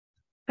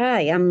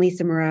Hi, I'm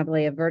Lisa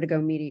Mirabile of Vertigo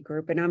Media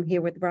Group, and I'm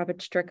here with Robert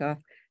Strickoff,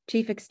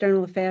 Chief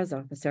External Affairs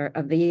Officer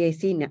of the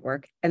EAC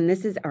Network, and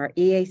this is our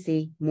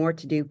EAC More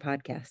to Do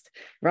podcast.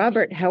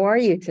 Robert, how are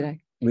you today?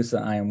 Lisa,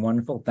 I am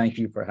wonderful. Thank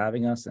you for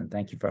having us, and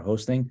thank you for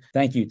hosting.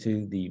 Thank you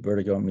to the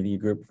Vertigo Media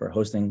Group for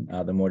hosting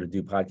the More to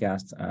Do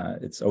podcast.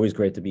 It's always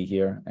great to be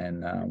here,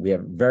 and we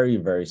have very,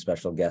 very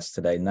special guests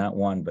today, not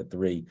one, but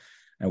three,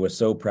 and we're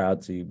so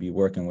proud to be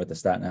working with the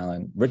Staten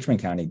Island,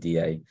 Richmond County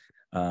DA.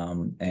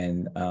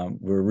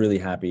 We're really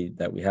happy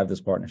that we have this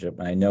partnership,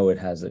 and I know it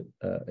has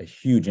a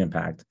huge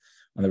impact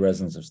on the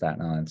residents of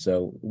Staten Island.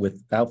 So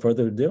without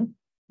further ado,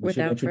 we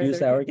should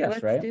introduce our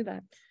guest, right? Let's do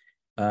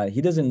that.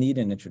 He doesn't need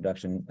an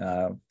introduction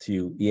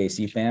to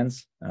EAC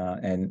fans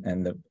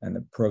and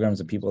the programs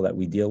of people that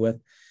we deal with.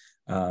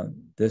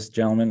 This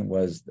gentleman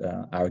was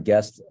our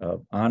guest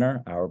of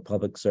honor, our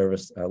public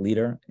service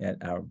leader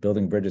at our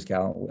Building Bridges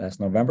Gala last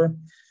November.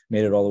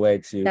 Made it all the way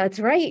to— That's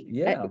right.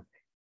 Yeah.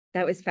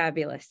 That was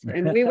fabulous.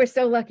 And we were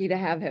so lucky to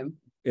have him.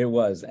 It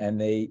was.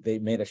 And they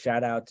made a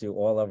shout out to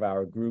all of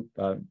our group.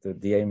 The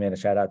DA made a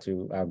shout out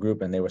to our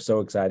group, and they were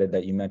so excited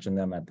that you mentioned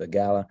them at the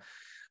gala.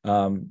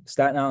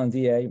 Staten Island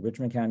DA,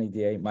 Richmond County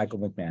DA, Michael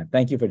McMahon.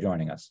 Thank you for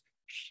joining us.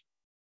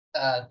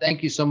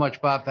 Thank you so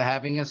much, Bob, for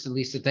having us. And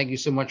Lisa, thank you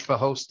so much for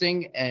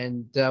hosting.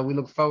 And we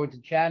look forward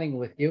to chatting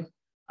with you.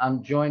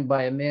 I'm joined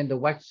by Amanda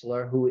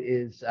Wexler, who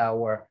is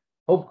our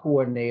Hope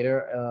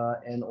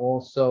Coordinator, and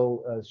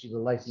also she's a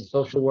licensed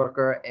social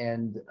worker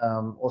and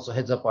also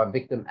heads up our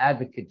Victim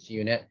Advocates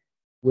Unit,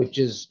 which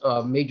is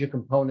major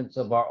components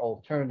of our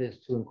Alternatives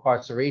to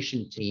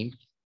Incarceration team.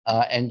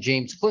 And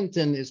James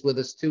Clinton is with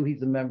us too.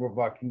 He's a member of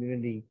our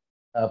Community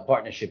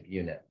Partnership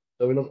Unit.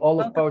 So we look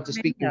forward to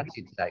speaking with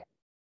you today.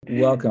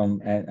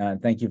 Welcome,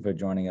 and thank you for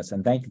joining us,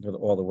 and thank you for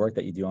all the work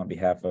that you do on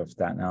behalf of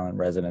Staten Island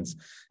residents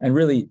and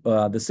really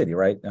the city,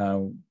 right?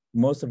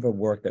 Most of the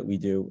work that we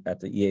do at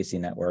the EAC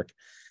network,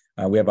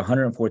 we have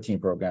 114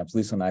 programs.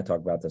 Lisa and I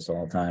talk about this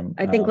all the time.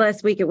 I think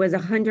last week it was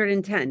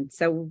 110.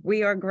 So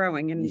we are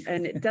growing, and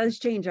it does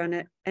change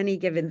on any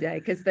given day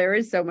because there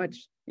is so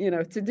much,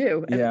 to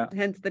do. Yeah. And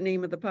hence the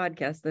name of the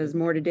podcast. There's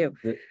more to do.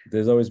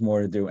 There's always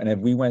more to do. And if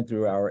we went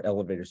through our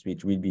elevator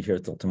speech, we'd be here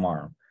till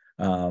tomorrow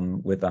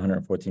with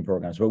 114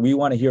 programs. But we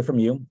want to hear from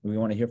you. We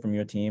want to hear from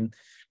your team.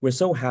 We're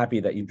so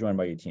happy that you've joined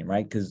by your team,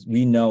 right? Because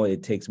we know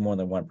it takes more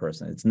than one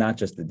person. It's not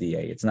just the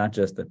DA. It's not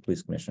just the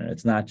police commissioner.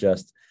 It's not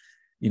just,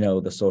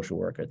 the social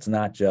worker. It's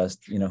not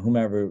just,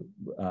 whomever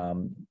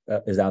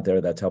is out there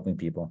that's helping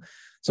people.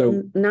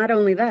 So not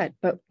only that,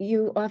 but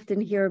you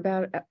often hear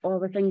about all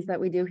the things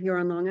that we do here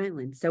on Long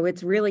Island. So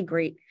it's really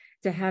great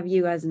to have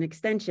you as an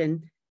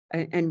extension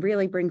and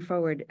really bring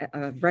forward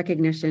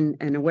recognition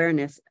and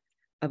awareness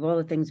of all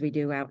the things we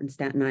do out in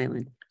Staten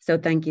Island. So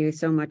thank you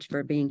so much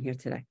for being here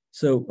today.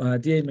 So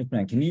DA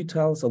McMahon, can you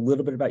tell us a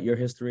little bit about your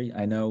history?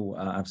 I know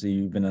obviously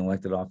you've been in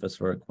elected office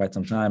for quite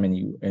some time, and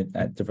you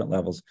at different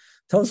levels.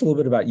 Tell us a little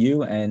bit about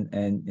you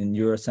and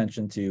your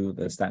ascension to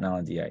the Staten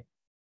Island DA.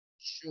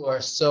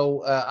 Sure.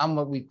 So I'm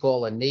what we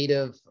call a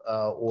native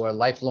or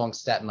lifelong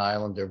Staten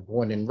Islander,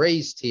 born and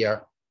raised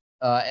here.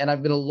 And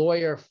I've been a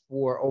lawyer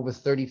for over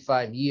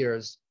 35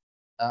 years,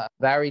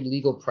 varied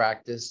legal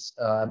practice.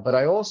 But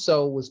I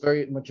also was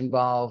very much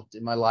involved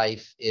in my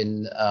life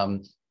in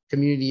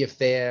community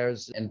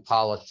affairs and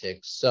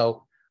politics.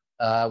 So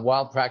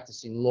while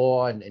practicing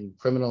law and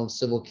criminal and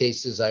civil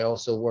cases, I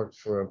also worked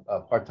for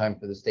part-time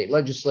for the state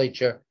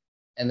legislature.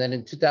 And then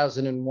in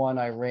 2001,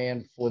 I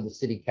ran for the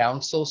city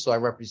council. So I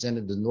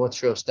represented the North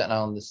Shore of Staten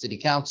Island, the city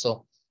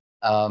council.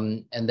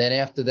 And then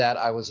after that,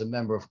 I was a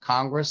member of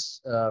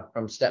Congress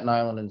from Staten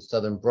Island and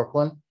Southern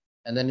Brooklyn.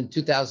 And then in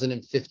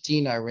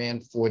 2015, I ran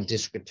for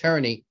district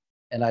attorney,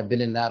 and I've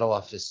been in that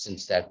office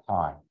since that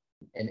time.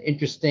 An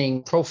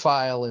interesting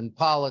profile in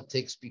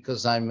politics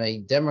because I'm a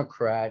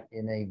Democrat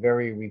in a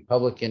very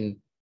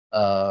Republican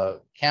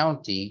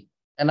county.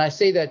 And I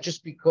say that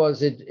just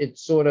because it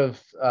sort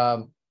of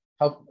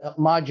help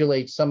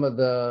modulate some of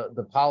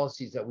the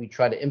policies that we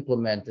try to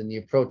implement and the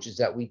approaches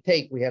that we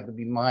take. We have to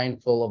be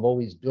mindful of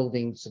always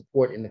building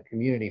support in the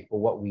community for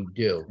what we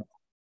do.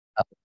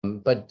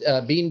 But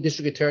being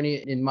district attorney,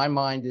 in my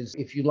mind, is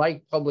if you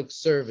like public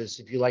service,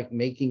 if you like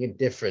making a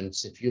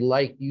difference, if you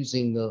like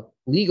using the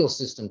legal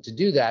system to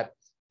do that,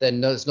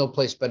 then there's no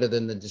place better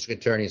than the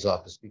district attorney's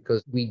office,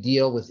 because we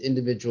deal with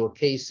individual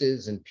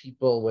cases and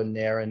people when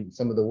they're in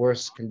some of the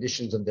worst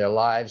conditions of their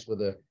lives,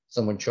 whether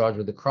someone charged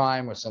with a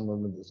crime or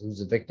someone who's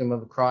a victim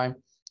of a crime.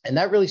 And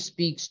that really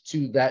speaks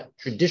to that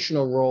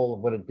traditional role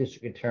of what a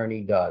district attorney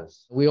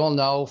does. We all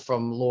know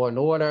from Law and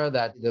Order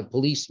that the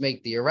police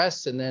make the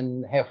arrests, and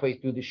then halfway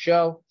through the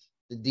show,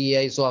 the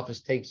DA's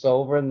office takes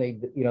over and they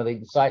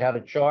decide how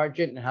to charge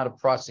it and how to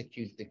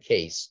prosecute the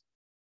case.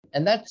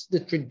 And that's the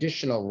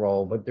traditional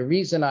role. But the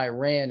reason I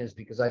ran is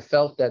because I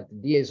felt that the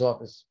DA's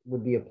office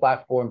would be a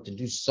platform to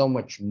do so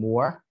much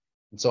more.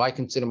 And so I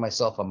consider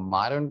myself a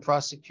modern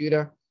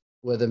prosecutor,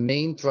 where the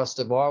main thrust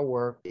of our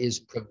work is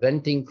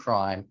preventing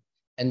crime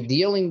and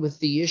dealing with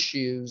the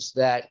issues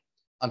that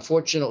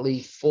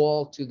unfortunately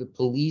fall to the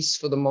police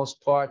for the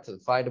most part, to the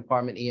fire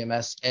department,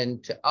 EMS,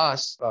 and to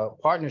us,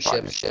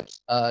 partnerships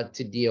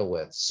to deal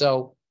with.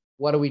 So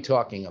what are we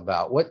talking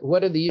about?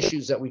 What are the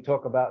issues that we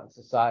talk about in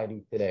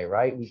society today,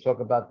 right? We talk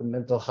about the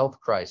mental health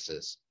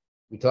crisis.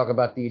 We talk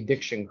about the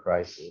addiction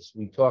crisis.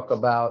 We talk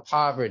about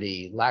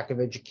poverty, lack of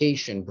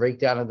education,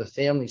 breakdown of the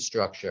family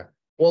structure.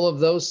 All of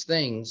those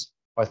things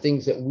are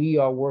things that we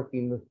are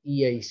working with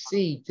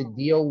EAC to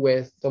deal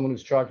with someone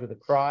who's charged with a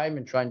crime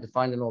and trying to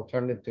find an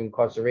alternative to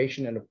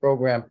incarceration, and a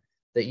program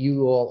that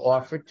you all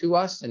offered to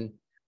us. And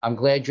I'm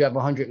glad you have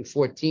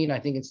 114. I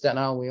think in Staten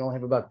Island, we only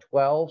have about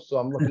 12. So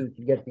I'm looking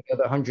to get the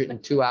other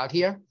 102 out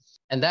here.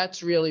 And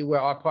that's really where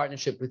our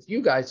partnership with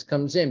you guys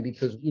comes in,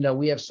 because,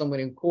 we have someone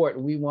in court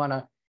and we want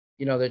to,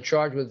 they're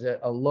charged with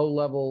a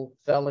low-level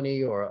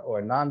felony or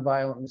a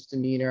nonviolent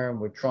misdemeanor, and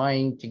we're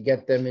trying to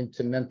get them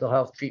into mental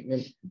health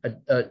treatment,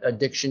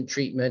 addiction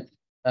treatment,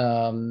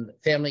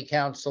 family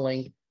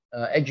counseling,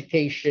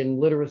 education,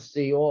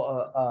 literacy,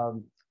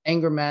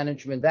 anger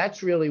management.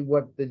 That's really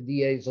what the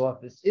DA's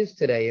office is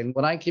today. And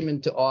when I came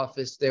into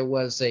office, there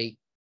was a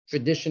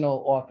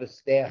traditional office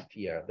staff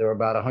here. There were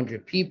about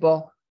 100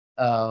 people.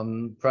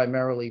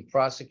 Primarily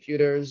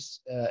prosecutors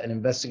and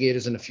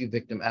investigators and a few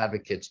victim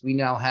advocates. We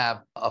now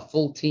have a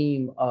full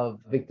team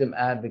of victim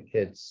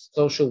advocates,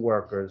 social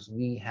workers.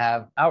 We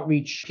have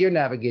outreach peer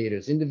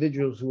navigators,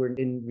 individuals who are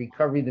in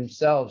recovery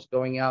themselves,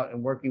 going out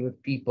and working with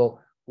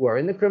people who are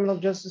in the criminal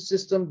justice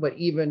system, but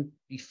even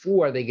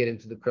before they get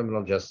into the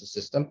criminal justice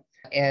system.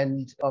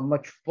 And a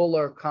much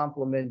fuller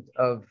complement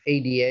of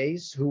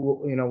ADAs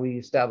who, we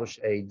established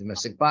a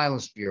domestic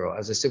violence bureau,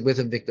 as I said, with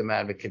a victim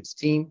advocates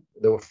team.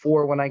 There were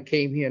 4 when I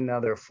came here, now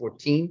there are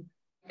 14.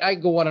 I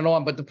go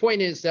on, but the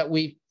point is that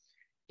we,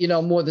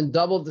 more than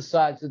doubled the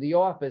size of the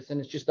office,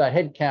 and it's just our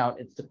head count.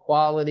 It's the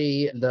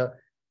quality and the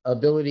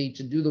ability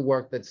to do the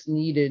work that's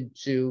needed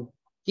to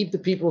keep the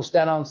people of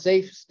Staten Island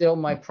safe, still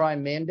my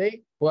prime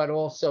mandate, but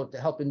also to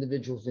help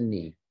individuals in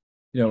need.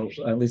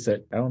 Lisa,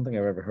 I don't think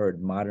I've ever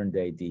heard modern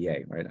day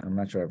DA, right? I'm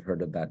not sure I've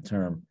heard of that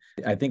term.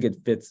 I think it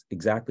fits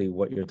exactly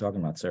what you're talking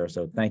about, Sarah.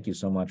 So thank you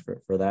so much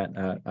for that.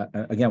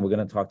 Again, we're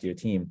going to talk to your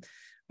team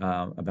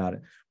about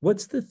it.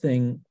 What's the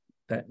thing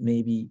that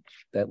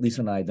Lisa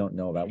and I don't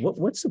know about? What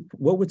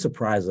would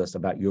surprise us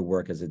about your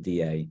work as a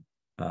DA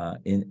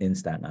in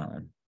Staten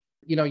Island?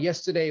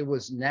 Yesterday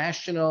was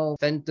National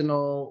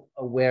Fentanyl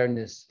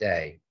Awareness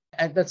Day.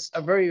 And that's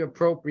a very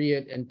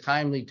appropriate and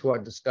timely to our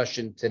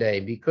discussion today,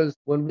 because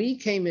when we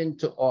came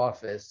into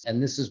office,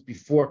 and this is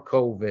before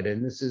COVID,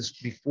 and this is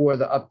before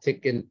the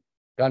uptick in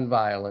gun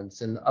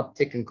violence and the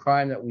uptick in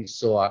crime that we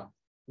saw,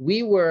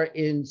 we were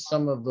in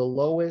some of the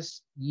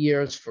lowest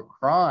years for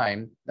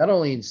crime, not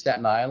only in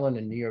Staten Island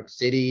and New York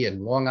City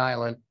and Long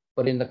Island,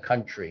 but in the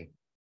country.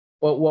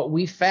 But what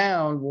we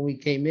found when we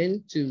came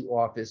into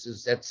office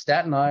is that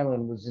Staten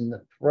Island was in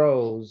the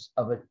throes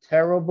of a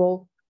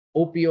terrible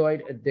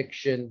opioid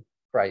addiction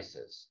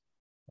crisis.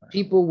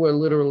 People were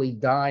literally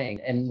dying.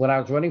 And when I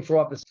was running for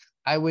office,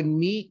 I would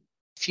meet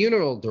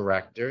funeral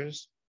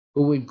directors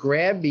who would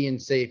grab me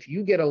and say, if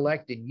you get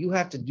elected, you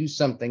have to do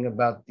something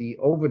about the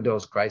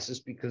overdose crisis,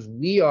 because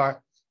we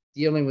are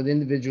dealing with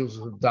individuals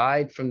who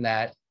died from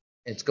that.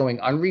 It's going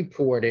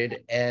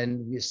unreported,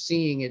 and we're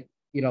seeing it,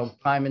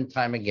 time and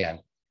time again.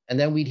 And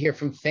then we'd hear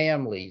from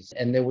families,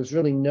 and there was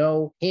really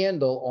no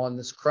handle on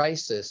this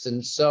crisis.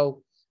 And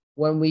so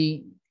when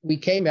we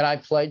came in, I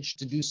pledged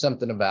to do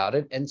something about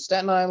it. And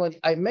Staten Island,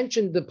 I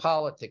mentioned the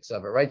politics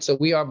of it, right? So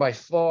we are by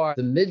far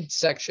the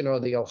midsection, or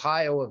the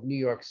Ohio of New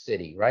York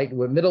City, right?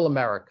 We're middle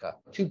America.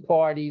 2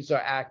 parties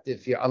are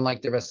active here,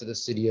 unlike the rest of the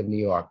city of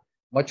New York.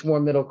 Much more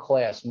middle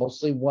class,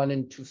 mostly 1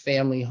 and 2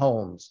 family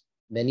homes,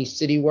 many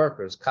city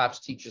workers,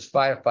 cops, teachers,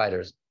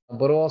 firefighters,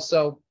 but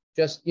also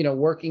just,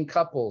 working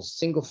couples,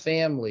 single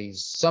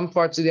families. Some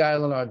parts of the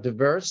island are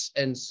diverse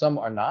and some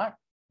are not.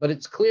 But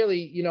it's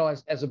clearly,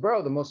 as a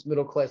borough, the most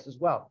middle class as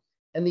well.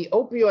 And the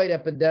opioid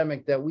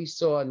epidemic that we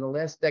saw in the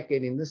last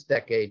decade, in this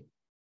decade,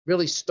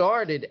 really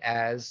started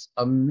as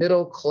a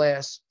middle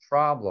class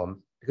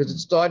problem, because it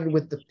started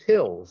with the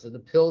pills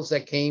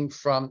that came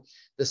from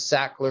the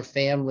Sackler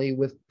family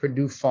with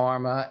Purdue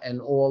Pharma and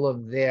all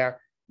of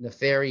their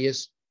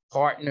nefarious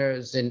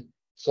partners in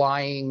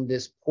flying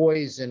this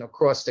poison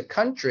across the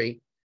country.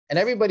 And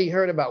everybody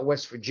heard about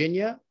West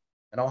Virginia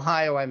and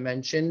Ohio, I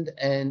mentioned,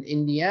 and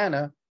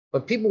Indiana.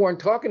 But people weren't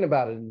talking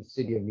about it in the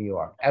city of New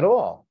York at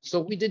all.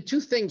 So we did 2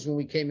 things when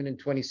we came in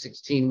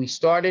 2016. We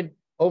started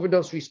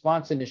Overdose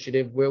Response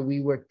Initiative, where we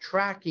were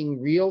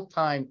tracking real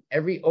time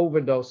every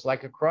overdose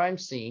like a crime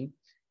scene,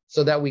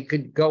 so that we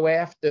could go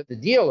after the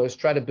dealers,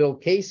 try to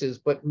build cases.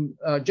 But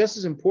just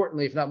as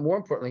importantly, if not more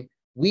importantly,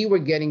 we were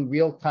getting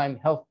real time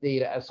health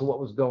data as to what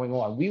was going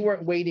on. We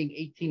weren't waiting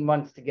 18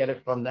 months to get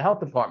it from the health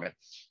department.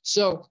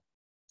 So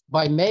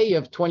by May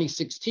of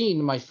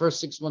 2016, my first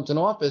 6 months in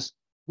office,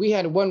 we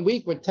had 1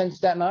 week where 10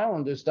 Staten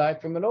Islanders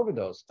died from an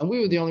overdose, and we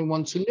were the only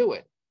ones who knew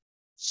it.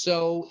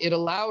 So it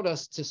allowed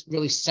us to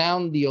really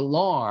sound the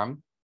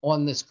alarm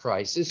on this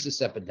crisis,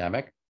 this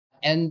epidemic.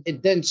 And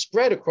it then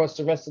spread across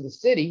the rest of the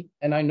city.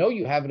 And I know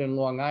you have it in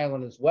Long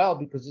Island as well,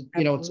 because it's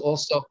Absolutely.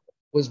 also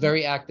was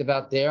very active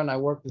out there. And I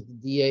worked with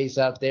the DAs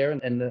out there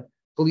and the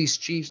police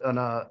chiefs on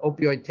a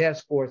opioid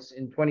task force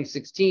in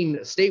 2016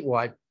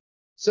 statewide.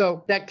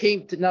 So that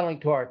came to not only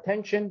to our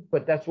attention,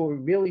 but that's where we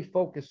really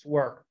focused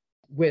work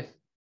with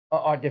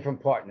our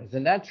different partners.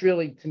 And that's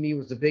really, to me,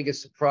 was the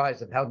biggest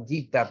surprise of how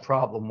deep that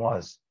problem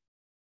was.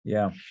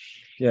 Yeah.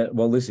 Yeah.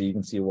 Well, Lisa, you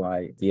can see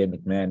why D.A.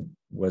 McMahon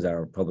was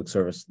our Public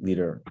Service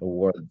Leader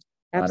Award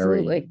honoree.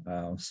 Absolutely.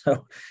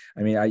 So,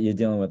 I mean, you're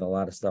dealing with a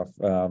lot of stuff,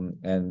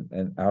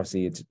 and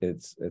obviously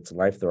it's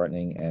life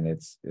threatening, and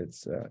it's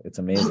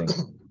amazing.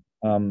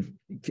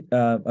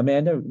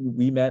 Amanda,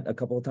 we met a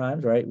couple of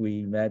times, right?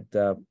 We met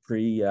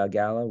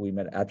pre-gala, we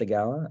met at the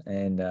gala,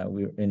 and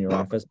we were in your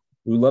office.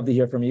 We'd love to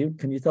hear from you.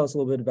 Can you tell us a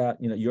little bit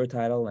about your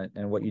title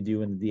and what you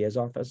do in the DA's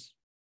office?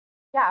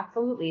 Yeah,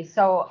 absolutely.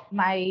 So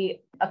my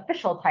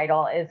official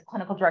title is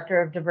Clinical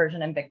Director of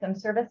Diversion and Victim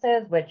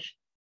Services, which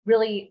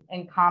really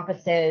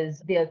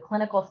encompasses the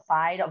clinical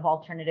side of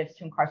alternatives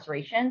to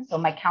incarceration. So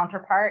my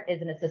counterpart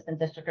is an assistant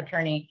district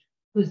attorney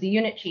who's the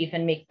unit chief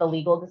and makes the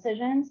legal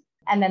decisions.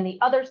 And then the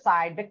other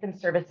side, victim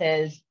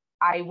services,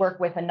 I work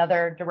with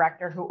another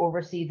director who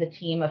oversees a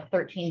team of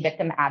 13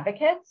 victim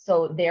advocates.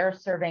 So they're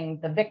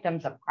serving the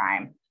victims of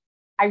crime.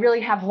 I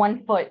really have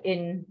one foot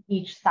in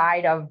each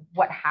side of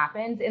what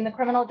happens in the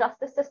criminal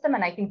justice system.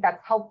 And I think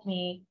that's helped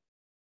me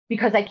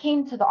because I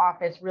came to the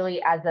office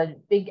really as a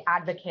big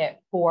advocate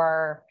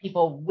for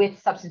people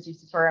with substance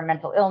use disorder and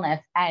mental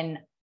illness and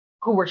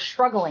who were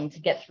struggling to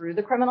get through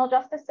the criminal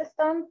justice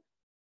system.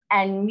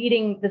 And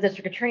meeting the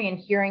district attorney and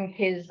hearing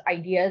his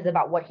ideas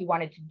about what he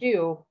wanted to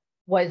do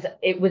was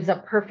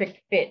a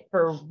perfect fit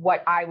for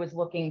what I was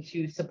looking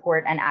to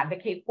support and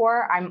advocate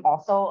for. I'm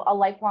also a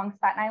lifelong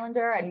Staten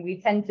Islander, and we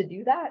tend to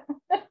do that.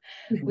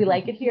 We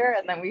like it here,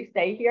 and then we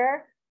stay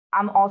here.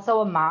 I'm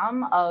also a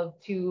mom of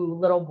 2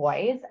 little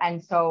boys,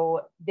 and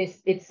so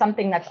it's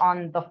something that's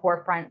on the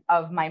forefront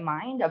of my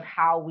mind of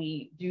how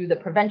we do the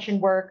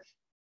prevention work.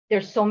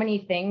 There's so many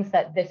things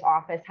that this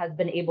office has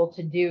been able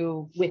to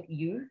do with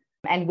youth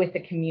and with the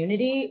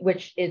community,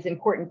 which is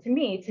important to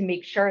me to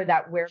make sure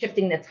that we're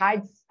shifting the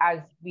tides as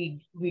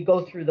we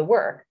go through the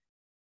work.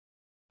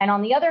 And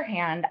on the other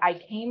hand, I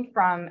came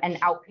from an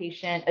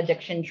outpatient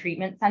addiction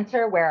treatment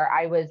center where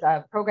I was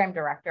a program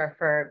director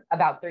for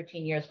about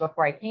 13 years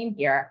before I came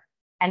here.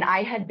 And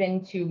I had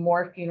been to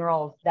more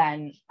funerals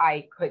than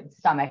I could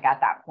stomach at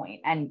that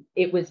point. And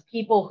it was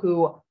people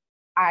who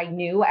I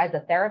knew as a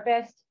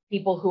therapist,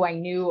 people who I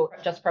knew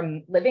just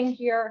from living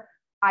here.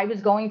 I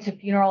was going to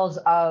funerals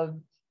of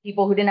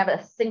people who didn't have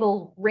a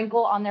single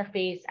wrinkle on their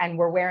face and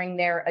were wearing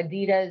their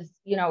Adidas,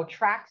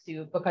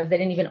 tracksuit because they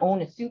didn't even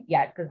own a suit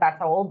yet because that's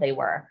how old they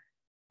were.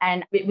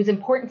 And it was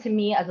important to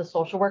me as a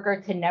social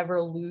worker to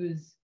never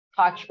lose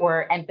touch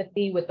or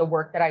empathy with the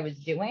work that I was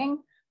doing.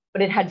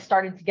 But it had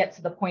started to get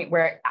to the point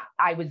where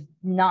I was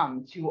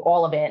numb to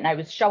all of it and I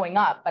was showing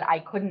up, but I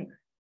couldn't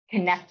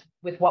connect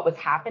with what was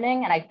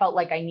happening. And I felt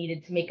like I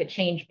needed to make a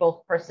change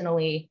both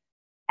personally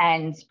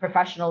and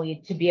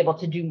professionally to be able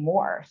to do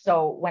more.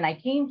 So when I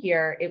came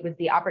here, it was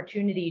the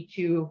opportunity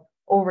to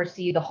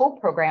oversee the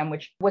HOPE program,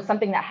 which was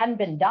something that hadn't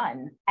been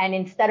done. And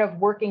instead of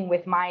working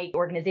with my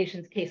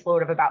organization's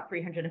caseload of about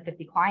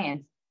 350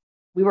 clients,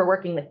 we were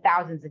working with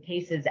thousands of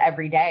cases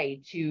every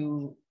day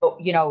to,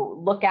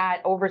 look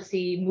at,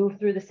 oversee, move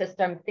through the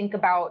system, think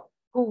about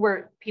who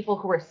were people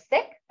who were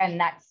sick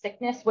and that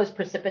sickness was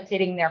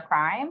precipitating their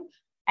crime,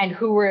 and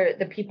who were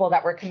the people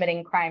that were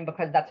committing crime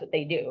because that's what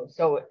they do.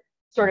 So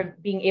sort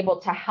of being able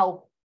to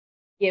help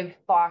give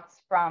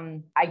thoughts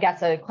from, I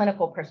guess, a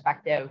clinical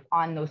perspective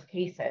on those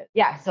cases.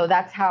 Yeah, so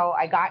that's how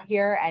I got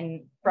here.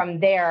 And from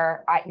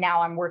there,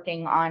 now I'm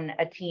working on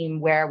a team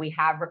where we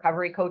have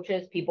recovery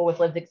coaches, people with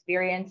lived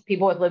experience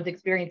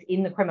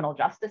in the criminal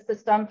justice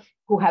system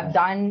who have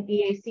done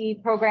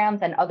EAC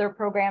programs and other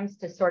programs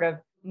to sort of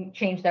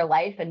change their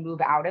life and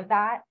move out of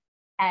that.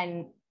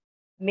 And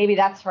maybe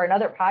that's for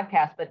another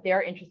podcast, but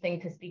they're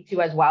interesting to speak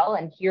to as well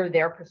and hear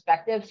their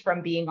perspectives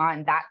from being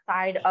on that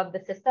side of the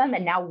system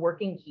and now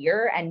working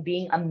here and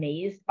being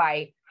amazed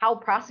by how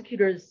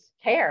prosecutors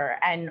care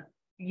and,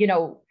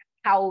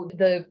 how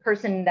the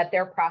person that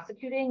they're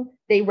prosecuting,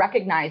 they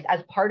recognize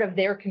as part of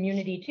their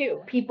community too.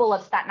 People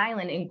of Staten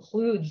Island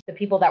includes the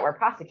people that we're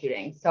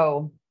prosecuting.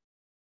 So,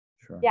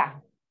 Sure. Yeah.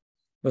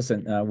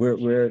 Listen,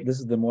 this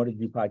is the More to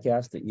Do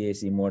podcast, the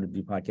EAC More to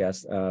Do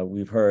podcast.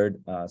 We've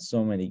heard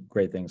so many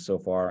great things so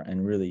far,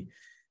 and really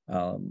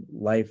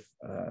life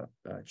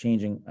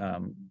changing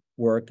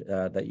work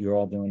that you're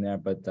all doing there.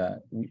 But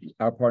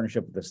our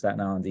partnership with the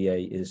Staten Island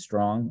DA is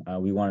strong.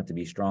 We want it to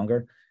be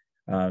stronger.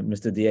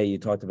 Mr. DA, you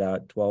talked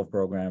about 12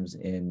 programs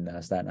in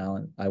Staten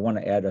Island. I want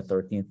to add a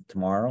 13th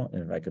tomorrow,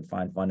 and if I could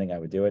find funding, I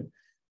would do it.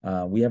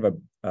 We have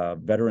a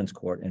veterans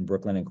court in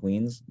Brooklyn and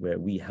Queens where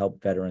we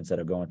help veterans that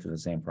are going through the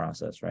same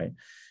process, right?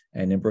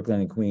 And in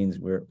Brooklyn and Queens,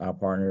 our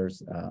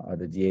partners are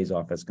the DA's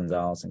office,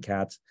 Gonzalez and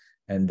Katz,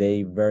 and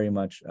they very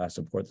much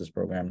support this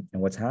program.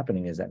 And what's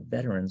happening is that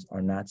veterans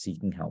are not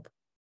seeking help.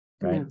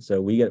 right? No.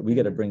 So we got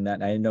to No. bring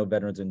that. I know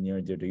veterans are near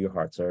and dear to your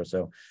heart, sir.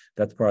 So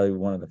that's probably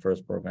one of the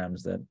first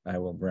programs that I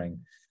will bring.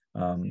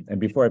 And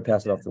before I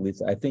pass it off to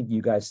Lisa, I think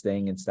you guys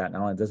staying in Staten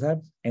Island, does that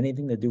have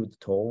anything to do with the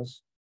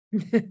tolls?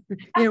 You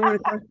don't want to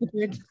cross the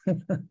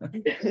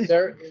bridge?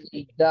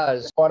 Certainly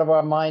does. Part of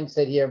our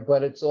mindset here,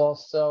 but it's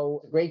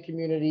also a great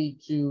community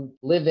to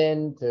live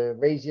in, to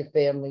raise your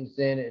families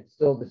in. It's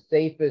still the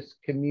safest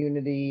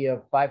community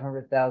of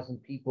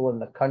 500,000 people in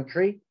the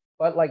country.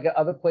 But like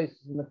other places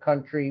in the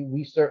country,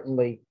 we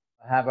certainly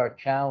have our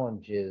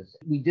challenges.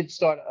 We did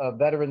start a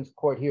veterans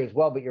court here as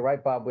well, but you're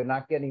right, Bob, we're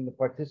not getting the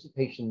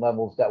participation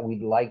levels that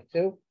we'd like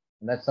to.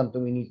 And that's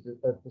something we need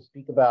to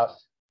speak about.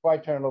 Before I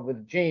turn it over to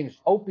James,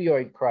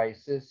 opioid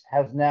crisis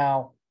has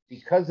now,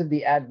 because of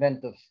the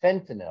advent of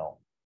fentanyl,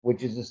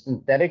 which is a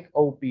synthetic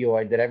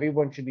opioid that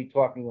everyone should be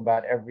talking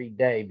about every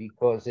day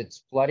because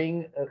it's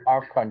flooding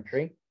our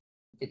country.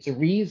 It's a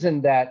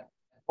reason that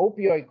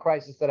opioid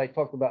crisis that I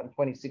talked about in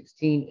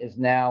 2016 is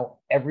now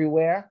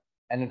everywhere.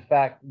 And in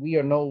fact, we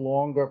are no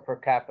longer per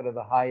capita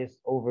the highest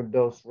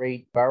overdose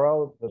rate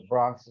borough. The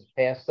Bronx has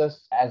passed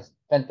us as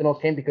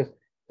fentanyl came because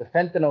the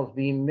fentanyl is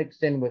being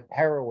mixed in with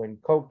heroin,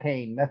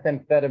 cocaine,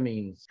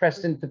 methamphetamines,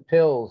 pressed into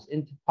pills,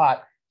 into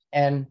pot.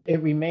 And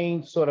it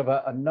remains sort of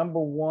a number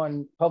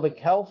one public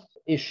health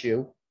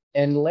issue.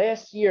 And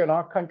last year in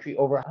our country,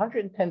 over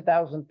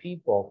 110,000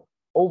 people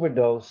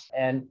overdosed.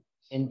 And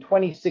in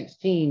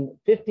 2016,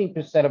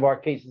 15% of our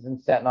cases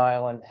in Staten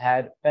Island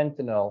had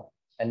fentanyl,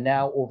 and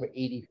now over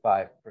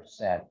 85%.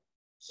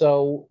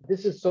 So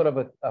this is sort of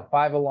a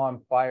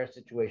five-alarm fire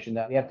situation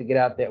that we have to get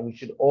out there. We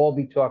should all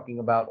be talking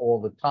about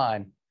all the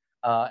time.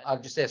 I'll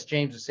just ask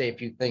James to say a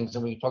few things,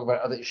 and we talk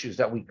about other issues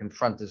that we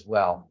confront as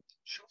well.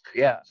 Sure.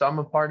 Yeah. So I'm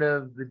a part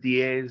of the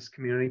DA's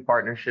community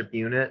partnership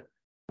unit.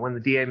 When the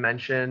DA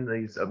mentioned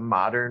he's a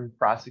modern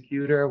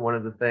prosecutor, one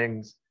of the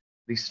things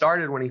he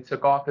started when he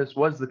took office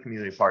was the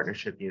community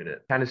partnership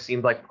unit. Kind of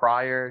seemed like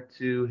prior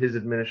to his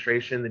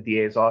administration, the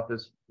DA's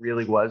office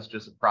really was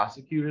just a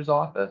prosecutor's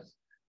office.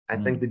 I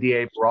think the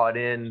DA brought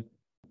in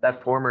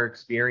that former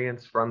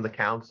experience from the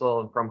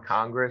council and from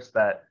Congress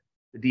that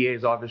the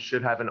DA's office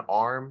should have an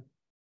arm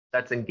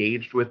that's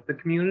engaged with the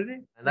community.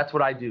 And that's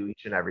what I do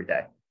each and every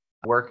day,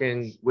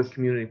 working with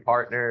community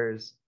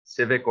partners,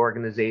 civic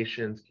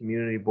organizations,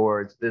 community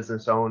boards,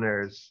 business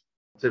owners,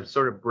 to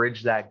sort of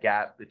bridge that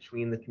gap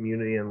between the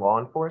community and law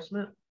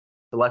enforcement,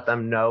 to let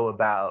them know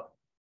about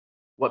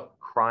what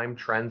crime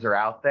trends are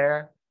out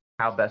there,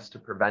 how best to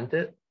prevent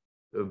it.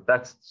 So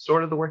that's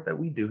sort of the work that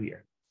we do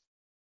here.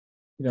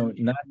 You know,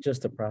 not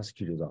just a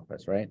prosecutor's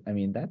office, right? I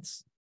mean,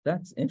 that's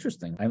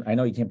interesting. I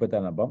know you can't put that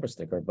on a bumper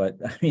sticker, but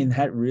I mean,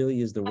 that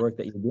really is the work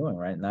that you're doing,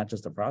 right? Not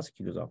just a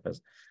prosecutor's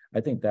office. I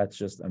think that's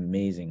just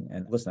amazing.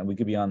 And listen, we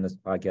could be on this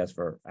podcast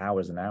for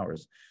hours and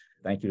hours.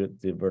 Thank you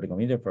to Vertigo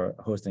Media for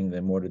hosting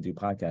the More to Do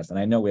podcast. And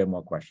I know we have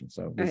more questions.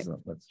 So let's.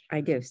 I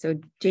do. So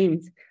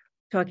James,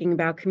 talking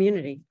about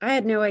community, I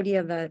had no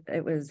idea that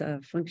it was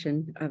a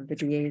function of the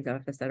DA's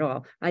office at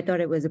all. I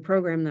thought it was a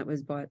program that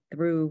was bought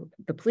through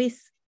the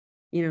police,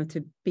 you know,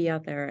 to be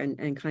out there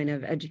and kind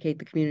of educate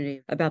the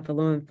community about the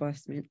law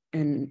enforcement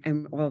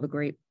and all the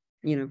great,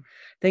 you know,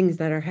 things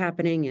that are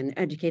happening and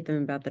educate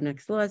them about the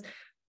next laws.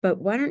 But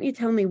why don't you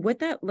tell me what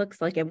that looks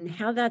like and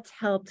how that's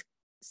helped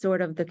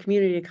sort of the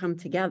community to come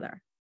together?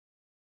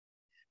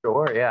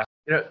 Sure, yeah.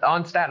 You know,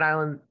 on Staten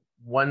Island,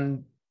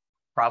 one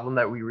problem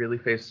that we really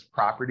face is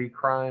property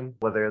crime,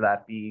 whether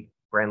that be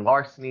grand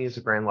larcenies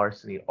or grand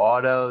larceny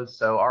autos.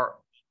 So our,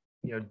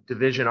 you know,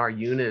 division, our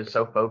unit is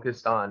so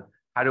focused on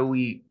how do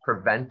we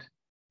prevent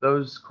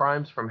those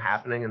crimes from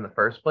happening in the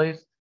first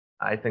place.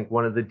 I think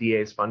one of the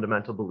DA's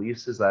fundamental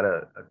beliefs is that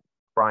a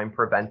crime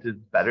prevented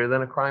is better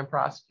than a crime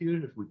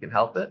prosecuted if we can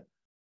help it,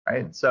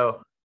 right?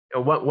 So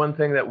you know, one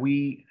thing that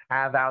we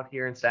have out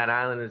here in Staten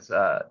Island is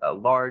a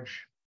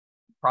large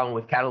problem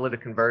with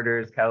catalytic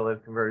converters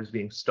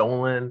being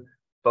stolen,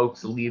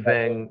 folks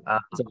leaving.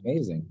 It's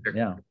amazing.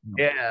 Yeah.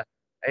 Yeah.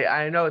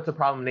 I know it's a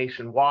problem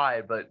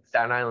nationwide, but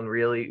Staten Island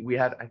really, we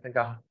had, I think,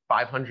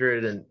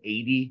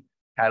 580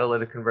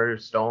 catalytic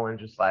converters stolen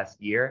just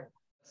last year.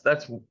 So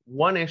that's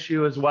one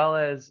issue, as well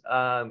as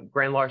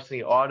grand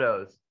larceny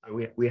autos.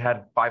 We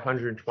had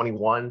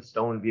 521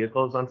 stolen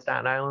vehicles on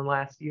Staten Island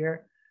last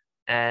year.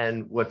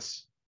 And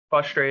what's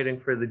frustrating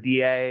for the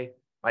DA,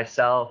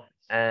 myself,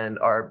 and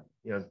our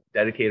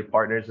dedicated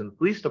partners in the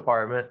police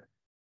department,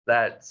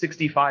 that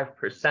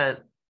 65%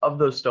 of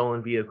those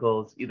stolen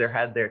vehicles either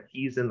had their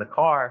keys in the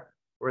car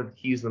or the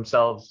keys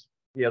themselves,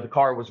 the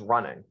car was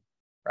running,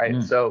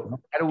 right? So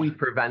how do we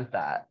prevent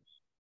that?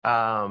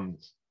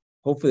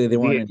 Hopefully they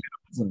weren't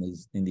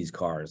in these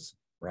cars,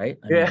 right?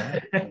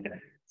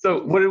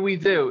 So what did we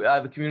do?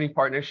 The community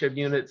partnership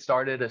unit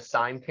started a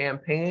sign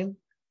campaign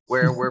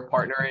where we're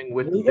partnering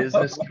with the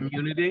business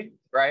community,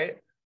 right,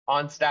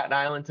 on Staten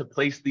Island to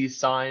place these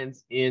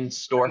signs in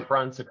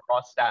storefronts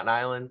across Staten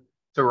Island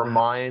to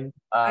remind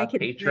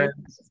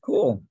patrons.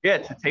 Cool. Yeah,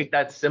 to take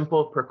that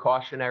simple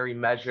precautionary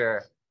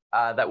measure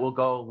that will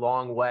go a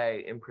long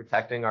way in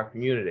protecting our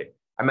community.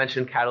 I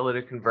mentioned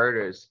catalytic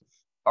converters.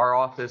 our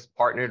office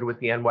partnered with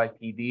the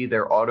NYPD,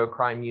 their auto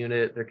crime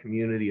unit, their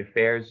community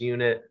affairs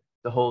unit,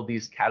 to hold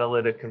these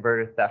catalytic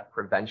converter theft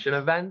prevention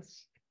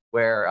events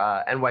where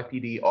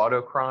NYPD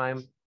auto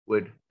crime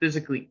would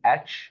physically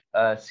etch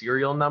a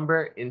serial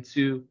number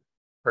into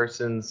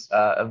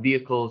a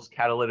vehicle's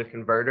catalytic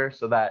converter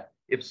so that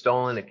if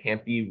stolen, it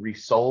can't be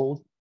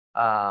resold.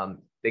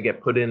 They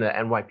get put in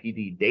an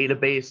NYPD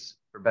database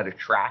for better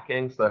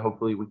tracking so that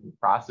hopefully we can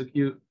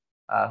prosecute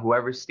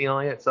whoever's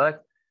stealing it. So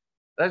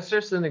that's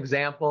just an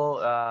example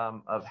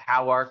of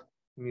how our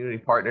community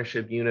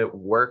partnership unit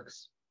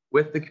works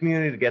with the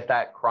community to get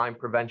that crime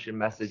prevention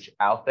message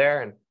out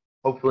there and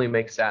hopefully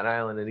make Staten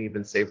Island an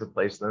even safer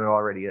place than it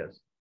already is.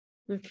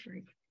 That's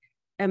great.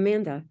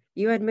 Amanda,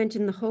 you had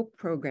mentioned the HOPE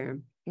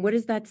program. What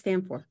does that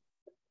stand for?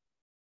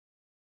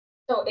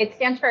 So it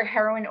stands for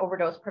Heroin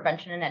Overdose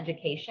Prevention and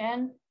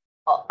Education,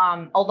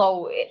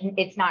 although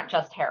it's not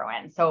just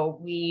heroin. So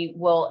we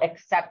will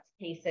accept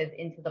cases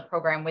into the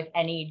program with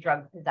any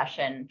drug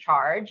possession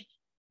charge,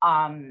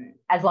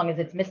 as long as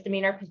it's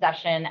misdemeanor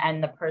possession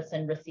and the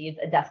person receives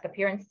a desk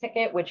appearance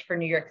ticket, which for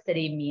New York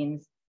City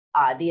means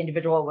the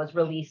individual was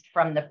released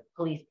from the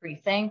police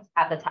precinct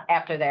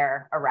after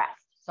their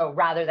arrest. So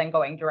rather than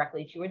going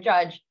directly to a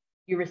judge,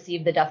 you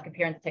receive the desk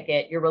appearance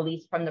ticket, you're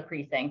released from the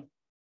precinct,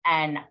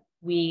 and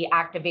we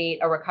activate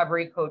a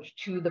recovery coach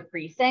to the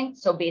precinct.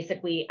 So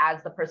basically,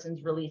 as the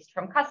person's released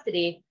from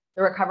custody,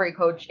 the recovery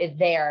coach is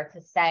there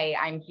to say,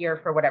 I'm here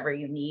for whatever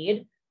you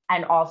need,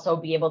 and also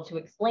be able to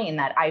explain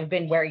that I've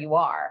been where you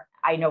are.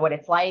 I know what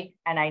it's like,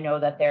 and I know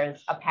that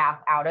there's a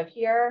path out of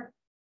here.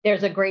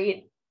 There's a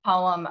great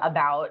poem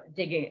about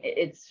digging.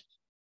 It's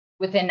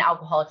within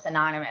Alcoholics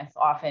Anonymous,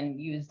 often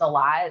used a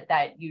lot,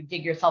 that you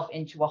dig yourself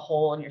into a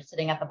hole and you're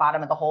sitting at the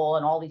bottom of the hole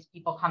and all these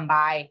people come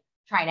by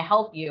trying to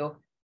help you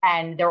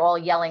and they're all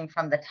yelling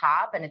from the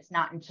top. And it's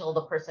not until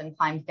the person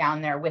climbs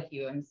down there with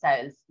you and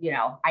says,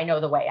 I know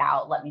the way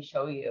out, let me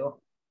show you.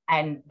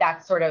 And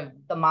that's sort of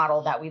the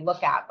model that we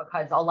look at,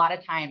 because a lot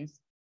of times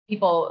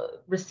people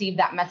receive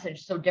that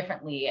message so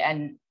differently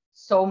and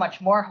so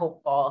much more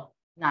hopeful,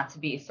 not to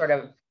be sort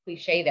of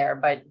cliche there,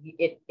 but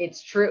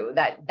it's true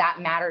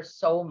that matters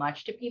so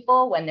much to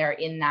people when they're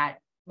in that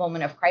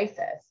moment of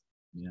crisis.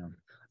 Yeah.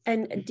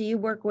 And do you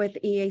work with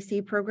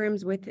EAC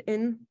programs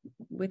within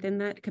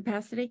that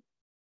capacity?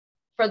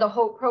 For the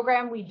HOPE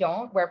program, we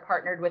don't. We're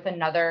partnered with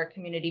another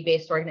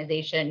community-based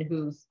organization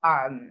who's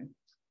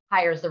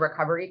hires the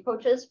recovery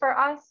coaches for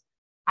us.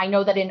 I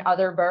know that in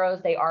other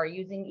boroughs, they are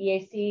using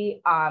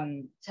EAC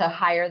to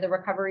hire the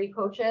recovery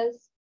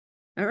coaches.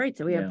 All right,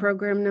 so we have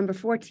program number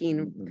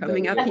 14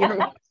 coming up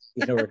here.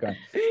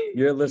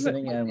 You're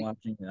listening and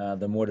watching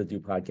the More to Do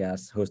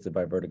podcast hosted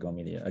by Vertigo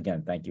Media.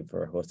 Again, thank you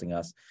for hosting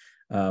us.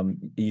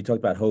 You talked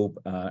about HOPE,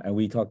 and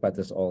we talk about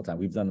this all the time.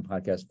 We've done the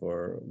podcast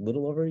for a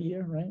little over a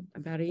year, right?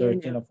 About a year.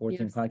 13 or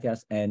 14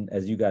 podcasts. And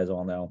as you guys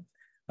all know,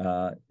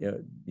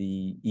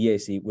 the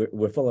EAC,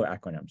 we're full of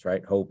acronyms,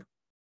 right? HOPE,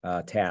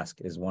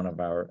 TASK is one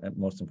of our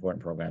most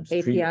important programs.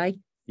 ATI?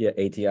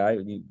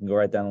 ATI, you can go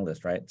right down the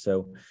list, right?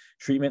 So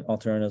treatment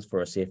alternatives for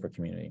a safer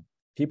community.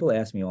 People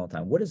ask me all the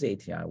time, what is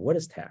ATI? What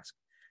is TASK?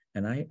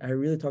 And I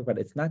really talk about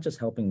it. It's not just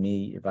helping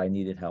me if I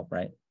needed help,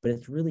 right? But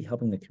it's really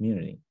helping the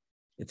community.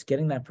 It's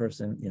getting that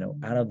person,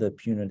 out of the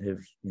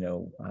punitive,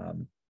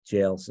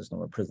 jail system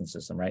or prison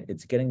system, right?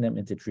 It's getting them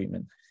into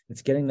treatment.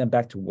 It's getting them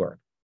back to work.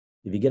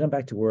 If you get them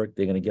back to work,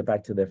 they're going to get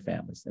back to their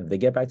families. If they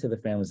get back to their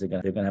families, they're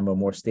going to have a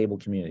more stable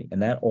community.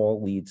 And that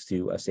all leads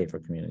to a safer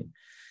community.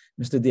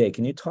 Mr. DA,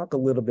 can you talk a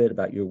little bit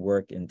about your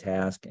work in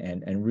TASK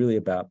and really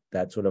about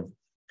that sort of,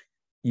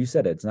 you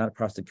said it's not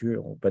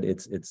prosecutorial, but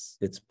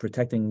it's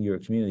protecting your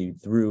community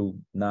through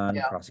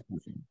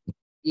non-prosecution.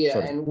 Yeah,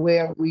 and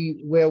where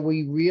we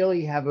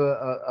really have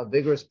a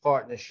vigorous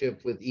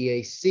partnership with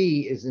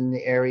EAC is in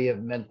the area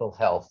of mental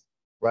health,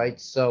 right?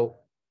 So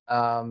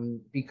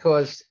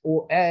because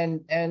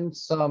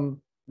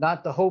some,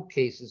 not the HOPE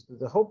cases, but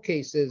the HOPE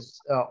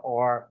cases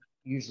are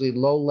usually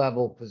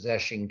low-level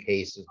possession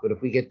cases. But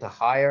if we get to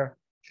higher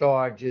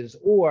charges,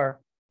 or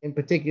in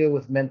particular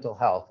with mental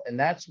health, and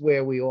that's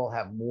where we all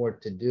have more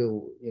to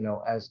do,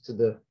 as to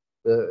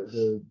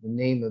the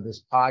name of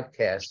this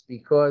podcast,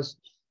 because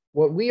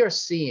what we are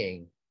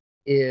seeing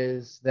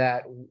is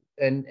that,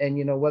 and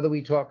whether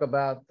we talk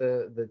about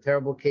the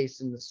terrible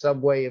case in the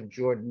subway of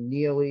Jordan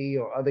Neely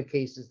or other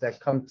cases that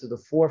come to the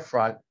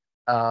forefront,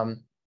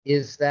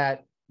 is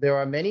that there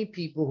are many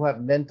people who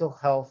have mental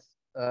health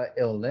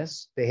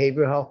illness,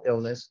 behavioral health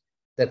illness,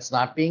 that's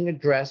not being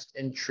addressed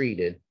and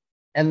treated.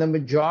 And the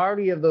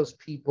majority of those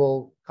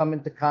people come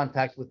into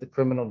contact with the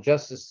criminal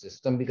justice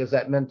system because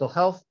that mental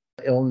health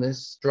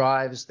illness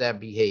drives their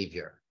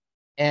behavior.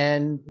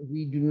 And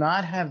we do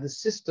not have the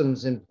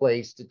systems in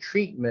place to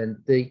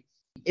treatment the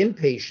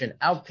inpatient,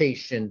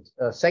 outpatient,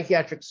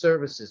 psychiatric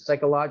services,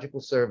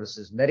 psychological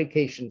services,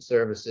 medication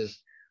services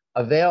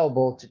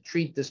available to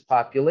treat this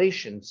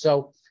population.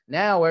 So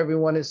now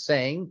everyone is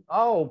saying,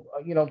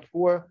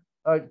 poor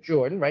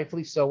Jordan,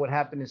 rightfully so, what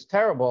happened is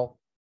terrible.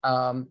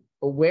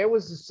 but where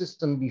was the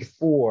system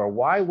before?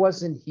 Why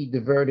wasn't he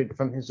diverted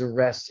from his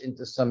arrest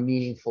into some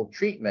meaningful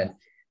treatment?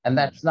 And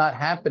that's not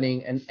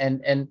happening. And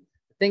the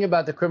thing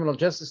about the criminal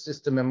justice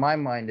system, in my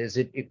mind, is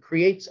it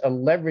creates a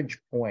leverage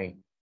point,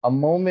 a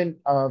moment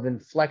of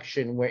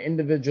inflection where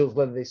individuals,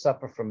 whether they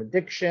suffer from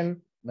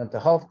addiction, mental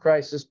health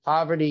crisis,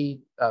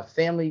 poverty,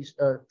 family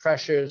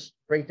pressures,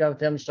 breakdown of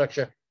family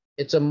structure,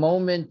 it's a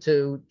moment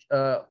to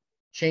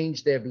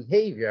change their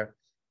behavior.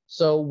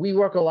 So we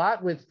work a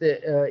lot with the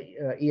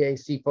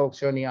EAC folks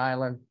here on the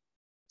island,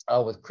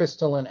 with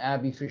Crystal and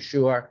Abby for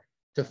sure,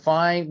 to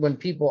find when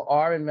people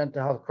are in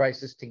mental health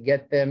crisis to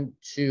get them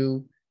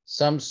to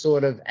some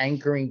sort of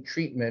anchoring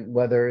treatment,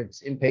 whether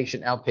it's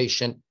inpatient,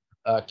 outpatient,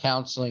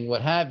 counseling,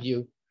 what have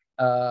you,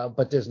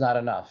 but there's not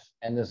enough.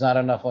 And there's not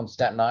enough on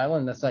Staten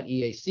Island. That's not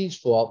EAC's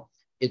fault.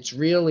 It's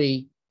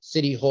really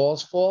City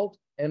Hall's fault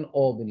and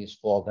Albany's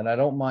fault. And I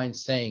don't mind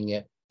saying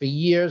it. For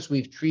years,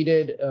 we've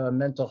treated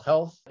mental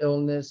health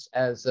illness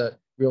as a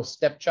real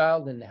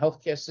stepchild in the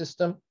healthcare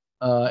system.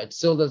 It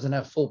still doesn't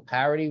have full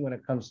parity when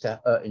it comes to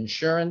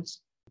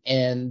insurance.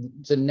 And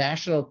it's a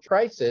national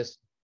crisis,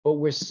 but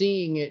we're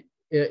seeing it,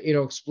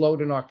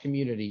 explode in our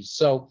communities.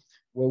 So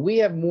where we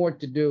have more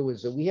to do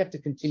is that we have to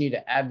continue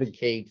to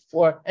advocate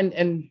for,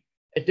 and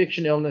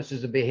addiction illness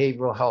is a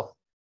behavioral health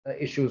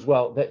issue as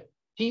well, that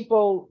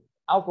people,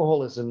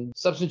 alcoholism,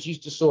 substance use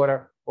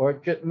disorder, or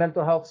just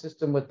mental health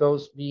system with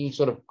those being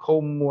sort of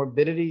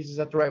comorbidities. Is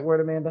that the right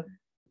word, Amanda?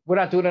 We're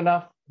not doing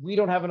enough. We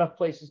don't have enough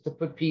places to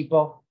put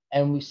people,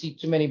 and we see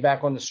too many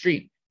back on the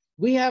street.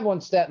 We have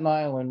on Staten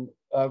Island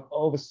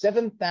over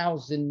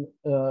 7,000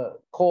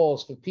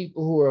 calls for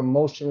people who are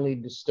emotionally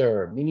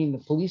disturbed, meaning the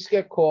police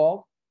get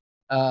called,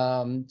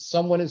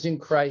 someone is in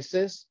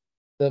crisis,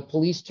 the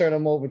police turn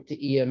them over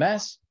to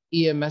EMS,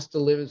 EMS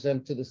delivers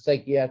them to the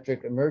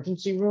psychiatric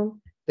emergency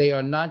room. They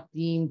are not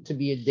deemed to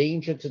be a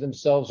danger to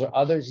themselves or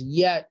others,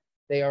 yet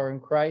they are in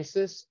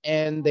crisis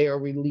and they are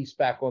released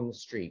back on the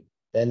street.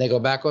 Then they go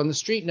back on the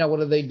street. Now,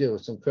 what do?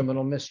 Some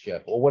criminal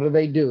mischief. Or what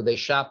do? They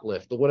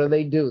shoplift. Or what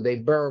do? They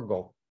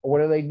burgle. Or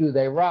what do?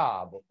 They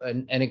rob,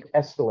 and it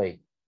escalates.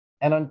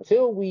 And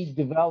until we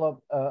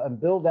develop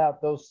and build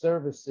out those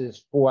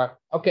services for,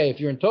 okay, if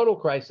you're in total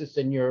crisis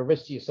and you're a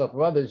risk to yourself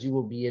or others, you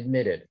will be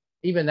admitted.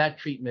 Even that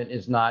treatment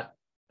is not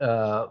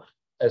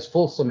as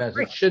fulsome as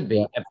it should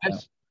be.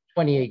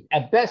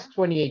 At best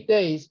 28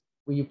 days,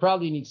 where you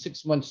probably need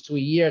 6 months to a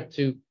year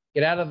to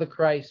get out of the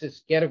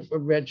crisis, get a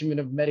regimen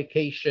of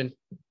medication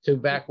to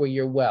back where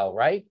you're well,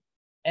 right?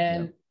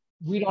 And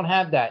we don't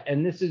have that.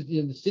 And this is,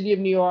 the city of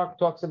New York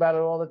talks about it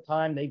all the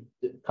time. They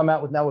come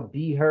out with now a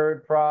Be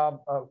Heard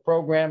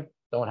program.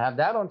 Don't have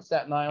that on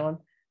Staten Island.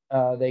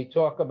 They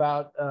talk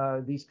about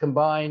these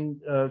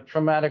combined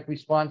traumatic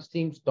response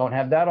teams. Don't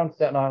have that on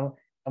Staten Island.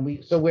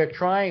 And so we're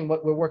trying,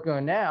 what we're working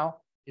on now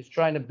is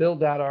trying to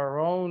build out our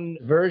own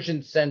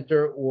version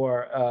center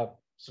or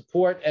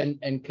support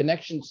and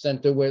connection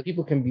center where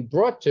people can be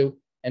brought to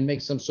and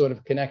make some sort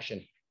of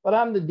connection. But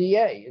I'm the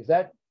DA. Is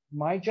that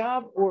my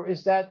job, or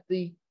is that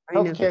the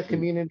healthcare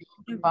community,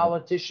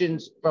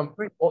 politicians from,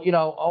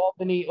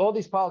 Albany? All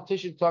these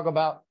politicians talk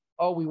about,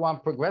 oh, we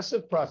want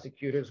progressive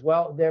prosecutors.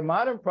 Well, their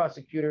modern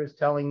prosecutor is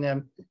telling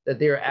them that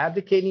they're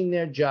advocating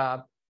their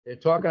job. They're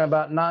talking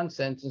about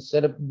nonsense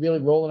instead of really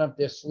rolling up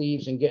their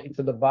sleeves and getting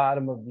to the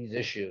bottom of these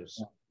issues.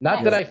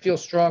 Not that I feel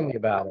strongly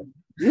about it.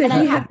 And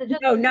I have to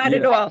just, No, not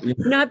at all.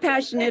 Not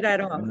passionate at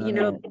all.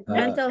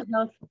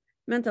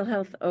 Mental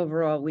health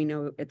overall, we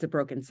know it's a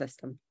broken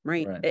system,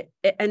 right?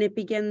 And it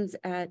begins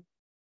at,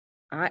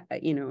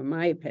 in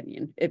my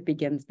opinion, it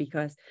begins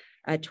because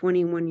at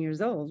 21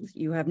 years old,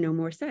 you have no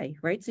more say,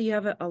 right? So you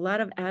have a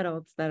lot of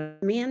adults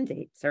that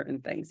mandate certain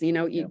things,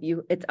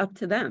 it's up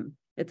to them.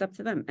 It's up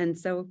to them. And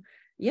so,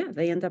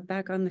 they end up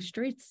back on the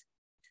streets.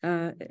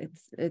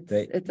 It's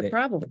a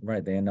problem.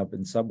 Right. They end up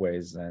in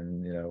subways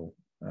and,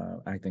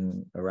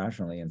 acting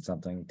irrationally, and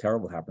something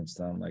terrible happens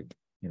to them, like,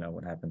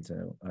 what happened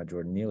to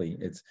Jordan Neely.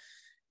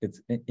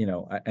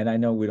 And I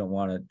know we don't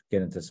want to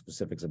get into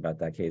specifics about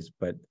that case,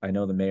 but I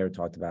know the mayor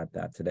talked about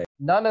that today.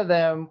 None of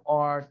them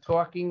are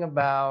talking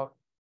about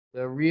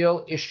the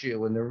real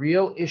issue. And the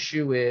real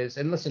issue is,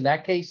 and listen,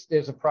 that case,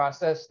 there's a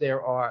process.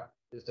 There's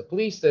the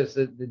police, there's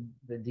the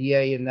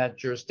DA in that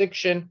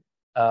jurisdiction,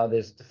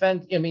 there's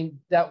defense. I mean,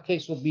 that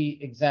case will be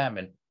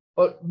examined.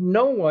 But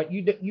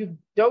you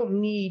don't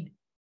need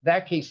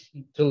that case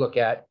to look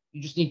at.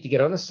 You just need to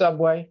get on the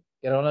subway,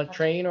 get on a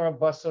train or a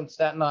bus on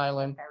Staten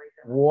Island,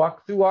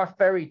 walk through our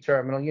ferry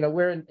terminal.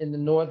 We're in the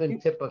northern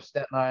tip of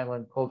Staten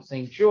Island called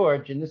St.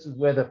 George, and this is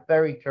where the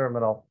ferry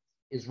terminal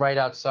is, right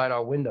outside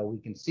our window. We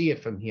can see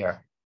it from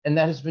here. And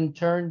that has been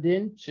turned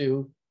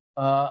into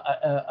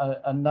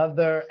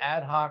another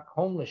ad hoc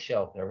homeless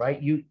shelter,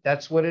 right?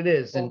 That's what it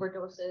is. And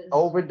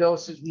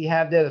overdoses we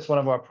have there. That's one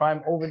of our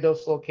prime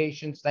overdose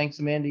locations. Thanks,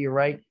 Amanda, you're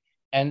right.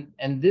 And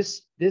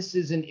this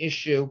is an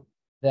issue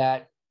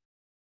that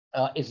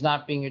is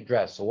not being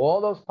addressed. So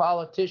all those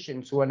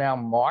politicians who are now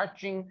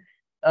marching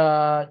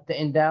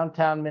in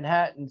downtown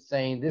Manhattan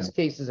saying this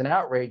case is an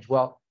outrage,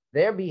 well,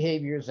 their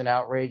behavior is an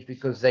outrage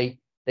because they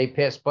They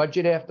pass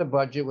budget after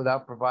budget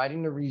without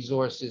providing the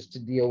resources to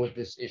deal with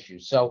this issue.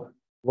 So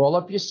roll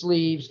up your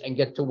sleeves and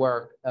get to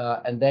work,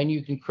 and then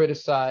you can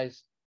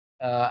criticize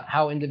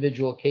how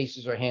individual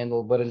cases are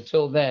handled. But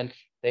until then,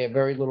 they have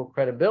very little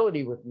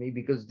credibility with me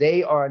because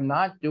they are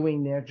not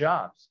doing their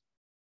jobs.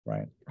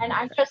 Right. And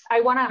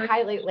I want to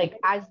highlight, like,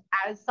 as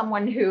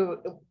someone who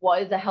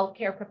was a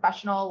healthcare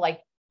professional,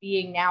 like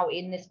being now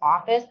in this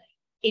office,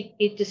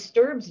 it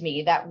disturbs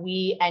me that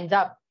we end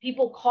up,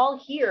 people call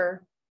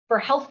here for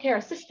healthcare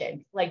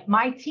assistance. Like,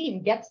 my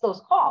team gets those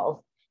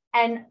calls.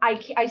 And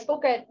I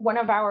spoke at one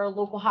of our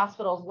local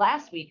hospitals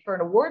last week for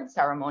an award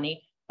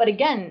ceremony, but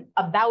again,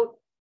 about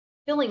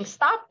filling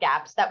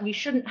stopgaps that we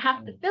shouldn't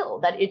have to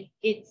fill, that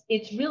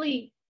it's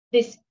really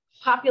this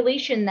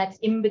population that's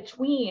in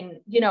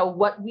between,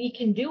 what we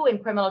can do in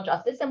criminal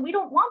justice. And we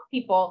don't want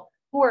people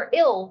who are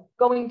ill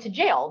going to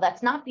jail.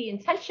 That's not the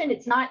intention.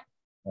 It's not,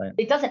 right.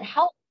 It doesn't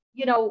help,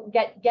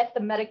 get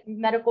the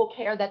medical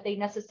care that they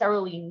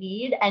necessarily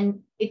need. And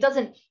it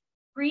doesn't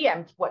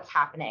preempt what's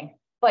happening.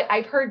 But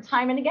I've heard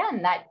time and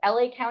again that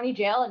LA County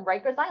Jail and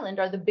Rikers Island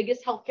are the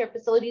biggest healthcare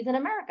facilities in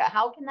America.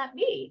 How can that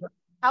be?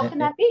 How can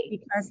that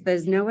be? Because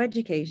there's no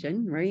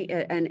education, right?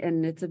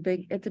 And it's a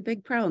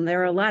big problem. There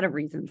are a lot of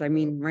reasons. I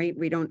mean, right?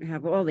 We don't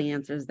have all the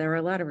answers. There are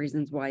a lot of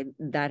reasons why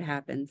that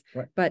happens.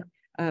 Right. But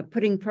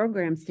putting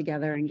programs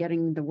together and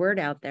getting the word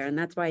out there, and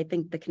that's why I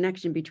think the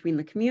connection between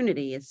the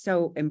community is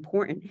so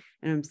important.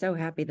 And I'm so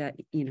happy that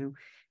you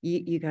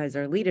guys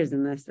are leaders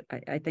in this.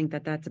 I think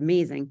that that's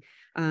amazing.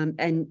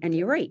 And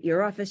you're right.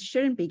 Your office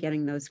shouldn't be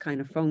getting those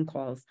kind of phone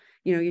calls.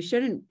 You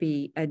shouldn't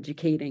be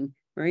educating.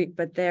 Right.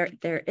 But there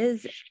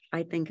is,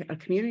 I think, a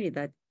community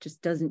that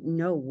just doesn't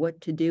know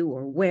what to do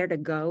or where to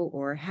go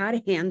or how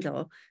to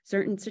handle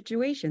certain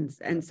situations.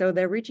 And so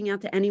they're reaching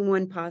out to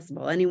anyone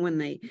possible, anyone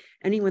they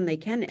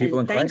can. People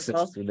in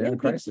crisis.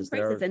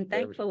 And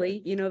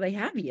thankfully, they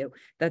have you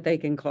that they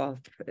can call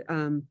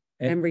and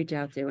reach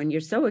out to. And you're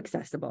so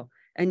accessible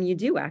and you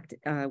do act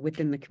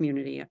within the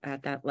community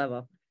at that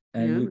level.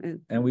 And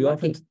we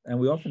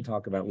often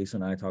talk about, Lisa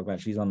and I talk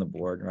about, she's on the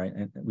board, right?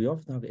 And we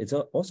often talk, it's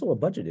also a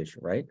budget issue,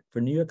 right? For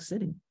New York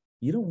City,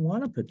 you don't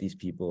want to put these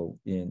people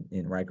in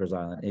Rikers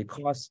Island. It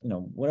costs,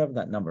 whatever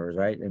that number is,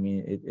 right? I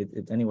mean,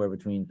 it's anywhere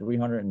between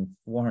 $300,000 and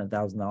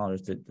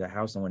 $400,000 to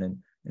house someone in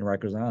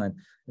Rikers Island.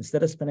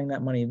 Instead of spending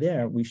that money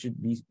there, we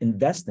should be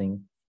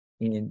investing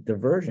in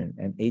diversion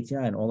and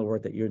ATI and all the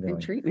work that you're doing.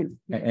 And treatment.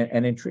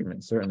 And in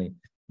treatment, certainly.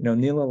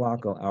 Neela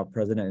Lockel, our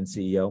president and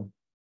CEO,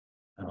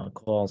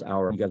 calls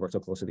you guys work so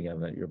closely together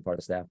that you're part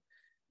of staff.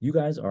 You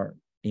guys are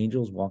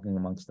angels walking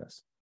amongst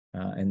us.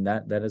 And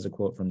that is a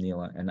quote from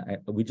Neela. And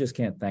we just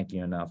can't thank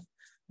you enough.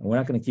 And we're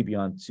not going to keep you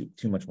on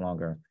too much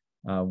longer.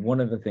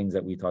 One of the things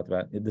that we talked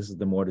about, this is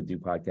the More to Do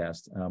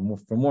podcast.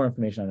 For more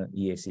information on the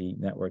EAC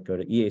network, go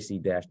to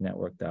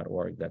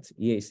eac-network.org. That's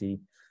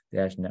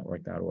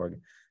eac-network.org.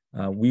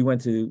 We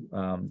went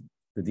to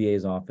the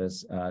DA's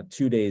office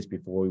 2 days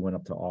before we went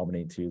up to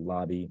Albany to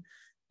lobby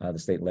the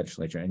state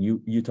legislature. And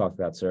you talked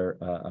about, sir,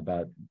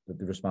 about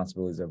the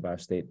responsibilities of our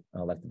state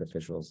elected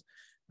officials.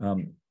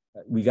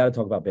 We got to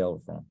talk about bail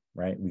reform,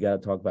 right? We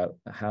got to talk about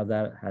how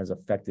that has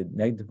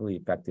negatively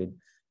affected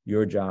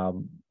your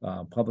job,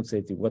 public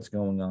safety, what's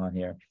going on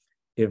here.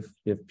 If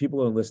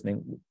people are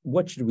listening,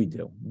 what should we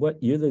do?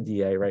 You're the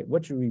DA, right?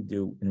 What should we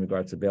do in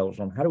regards to bail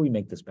reform? How do we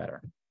make this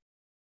better?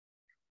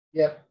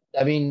 Yep.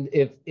 I mean,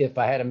 if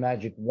I had a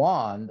magic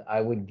wand, I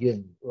would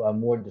give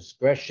more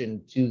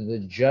discretion to the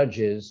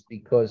judges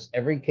because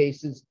every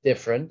case is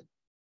different.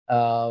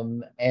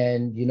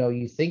 And,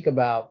 you think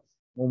about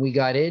when we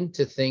got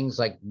into things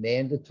like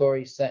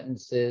mandatory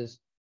sentences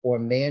or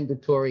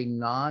mandatory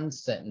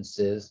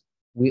non-sentences,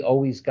 we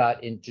always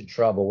got into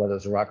trouble, whether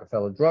it's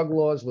Rockefeller drug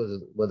laws,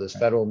 whether it's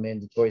federal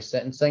mandatory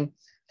sentencing.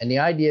 And the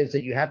idea is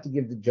that you have to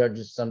give the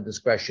judges some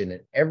discretion. In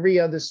every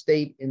other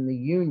state in the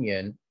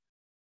union,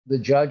 the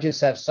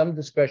judges have some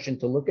discretion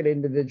to look at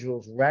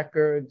individuals'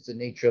 records, the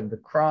nature of the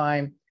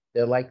crime,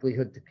 their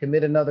likelihood to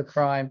commit another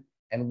crime,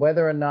 and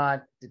whether or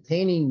not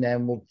detaining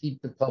them will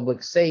keep the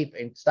public safe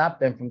and stop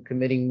them from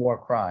committing more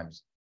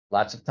crimes.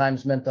 Lots of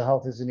times mental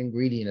health is an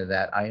ingredient of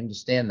that. I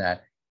understand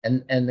that.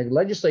 And the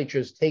legislature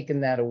has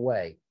taken that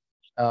away,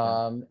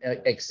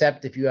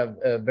 except if you have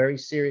very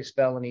serious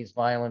felonies,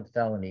 violent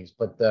felonies.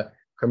 But the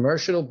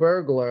commercial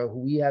burglar who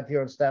we have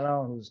here on Staten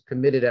Island, who's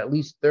committed at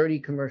least 30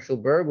 commercial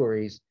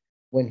burglaries,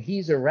 when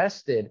he's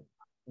arrested,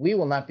 we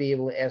will not be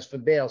able to ask for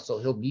bail, so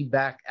he'll be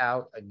back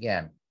out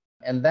again.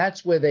 And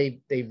that's where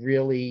they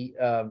really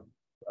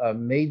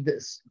made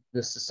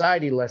the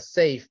society less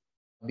safe,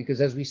 because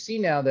as we see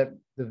now that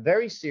the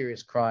very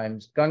serious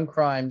crimes, gun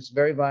crimes,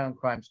 very violent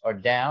crimes are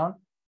down,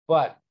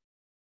 but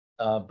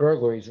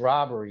burglaries,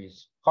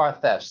 robberies, car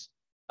thefts,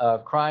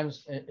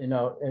 crimes,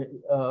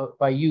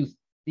 by youth,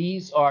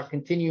 these are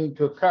continuing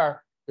to occur.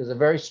 There's a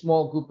very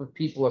small group of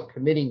people are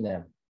committing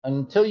them.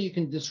 Until you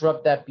can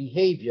disrupt that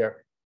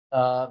behavior,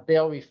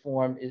 bail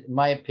reform, in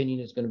my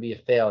opinion, is going to be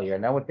a failure.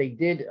 Now, what they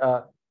did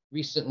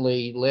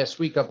recently, last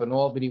week up in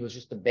Albany, was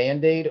just a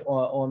Band-Aid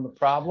on the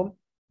problem.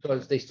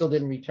 because they still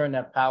didn't return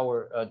that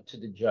power to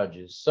the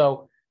judges.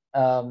 So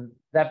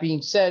that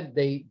being said,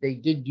 they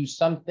did do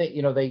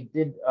something, they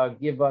did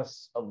give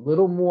us a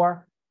little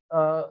more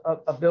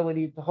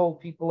ability to hold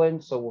people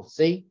in. So we'll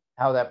see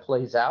how that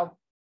plays out.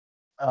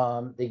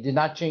 They did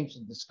not change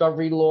the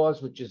discovery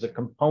laws, which is a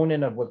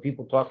component of what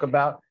people talk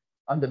about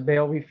under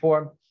bail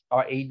reform.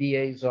 Our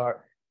ADAs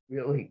are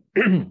really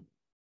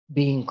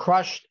being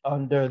crushed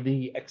under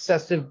the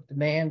excessive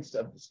demands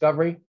of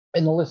discovery,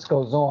 and the list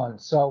goes on.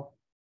 So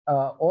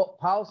all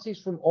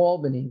policies from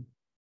Albany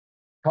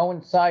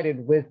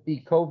coincided with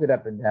the COVID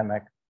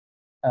epidemic.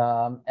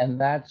 And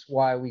that's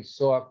why we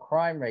saw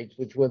crime rates,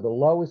 which were the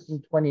lowest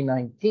in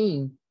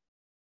 2019,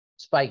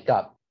 spike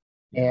up.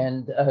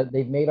 And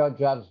they've made our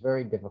jobs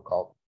very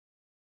difficult.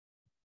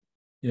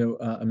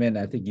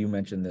 Amanda, I think you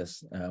mentioned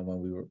this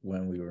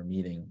when we were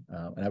meeting,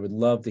 and I would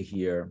love to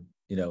hear,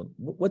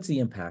 what's the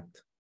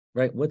impact,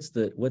 right? What's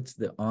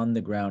the on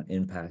the ground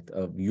impact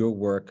of your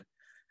work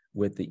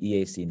with the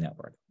EAC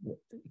network?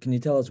 Can you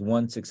tell us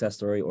one success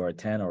story, or a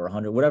 10 or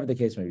 100, whatever the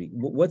case may be?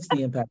 What's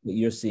the impact that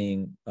you're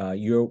seeing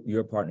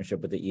your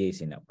partnership with the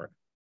EAC network?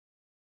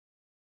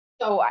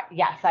 So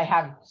yes, I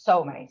have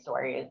so many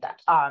stories,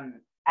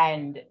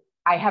 and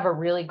I have a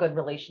really good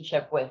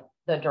relationship with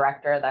the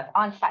director that's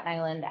on Staten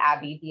Island,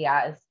 Abby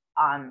Diaz,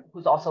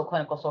 who's also a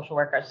clinical social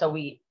worker. So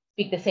we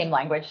speak the same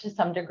language to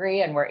some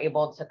degree, and we're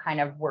able to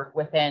kind of work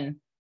within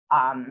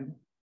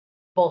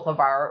both of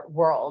our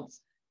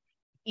worlds.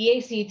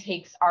 EAC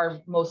takes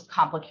our most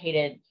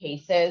complicated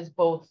cases,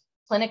 both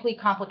clinically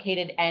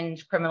complicated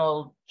and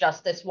criminal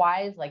justice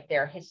wise, like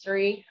their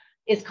history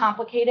is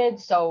complicated.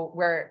 So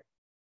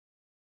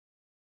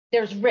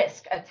there's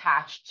risk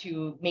attached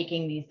to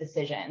making these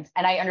decisions.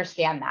 And I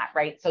understand that,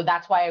 right? So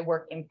that's why I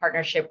work in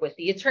partnership with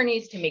the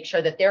attorneys to make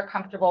sure that they're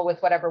comfortable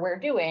with whatever we're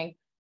doing.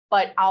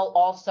 But I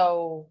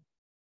also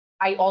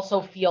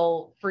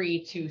feel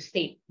free to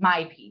state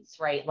my piece,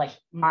 right? Like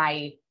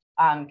my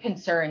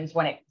concerns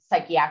when it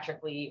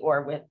psychiatrically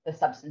or with the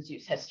substance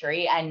use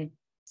history, and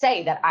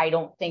say that I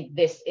don't think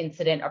this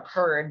incident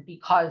occurred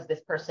because this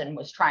person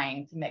was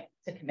trying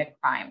to commit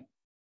crime.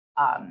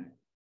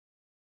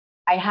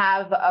 I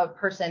have a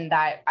person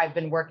that I've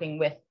been working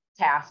with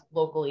tasked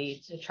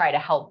locally to try to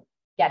help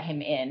get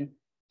him in.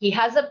 He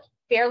has a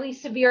fairly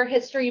severe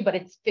history, but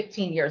it's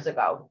 15 years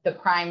ago. The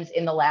crimes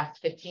in the last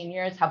 15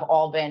 years have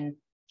all been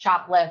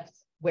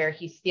shoplifts, where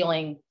he's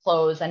stealing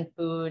clothes and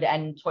food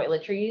and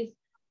toiletries,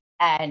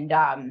 and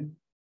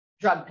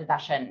drug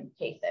possession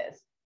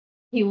cases.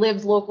 He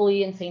lives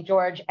locally in St.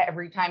 George.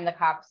 Every time the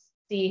cops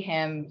see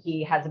him,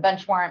 he has a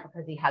bench warrant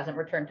because he hasn't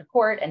returned to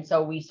court. And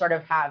so we sort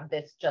of have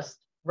this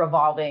just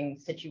revolving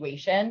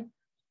situation.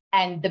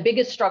 And the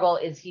biggest struggle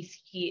is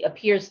he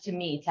appears to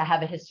me to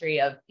have a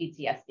history of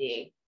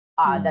PTSD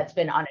that's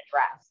been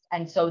unaddressed.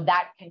 And so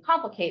that can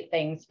complicate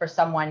things for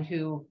someone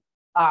who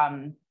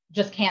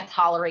just can't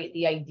tolerate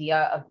the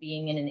idea of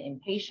being in an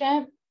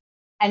inpatient.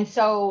 And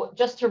so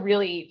just to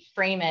really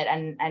frame it,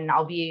 and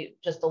I'll be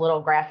just a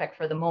little graphic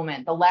for the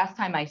moment, the last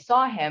time I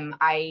saw him,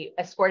 I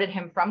escorted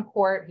him from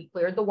court, he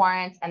cleared the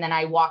warrants, and then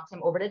I walked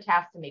him over to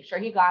task to make sure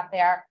he got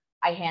there.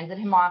 I handed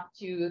him off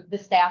to the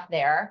staff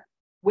there,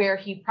 where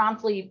he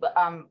promptly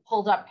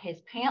pulled up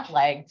his pant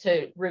leg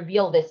to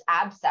reveal this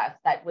abscess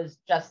that was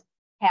just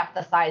half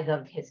the size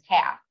of his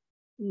calf.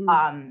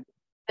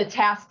 The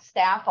task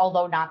staff,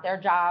 although not their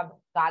job,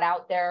 got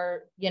out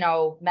their,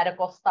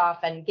 medical stuff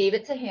and gave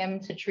it to him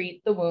to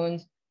treat the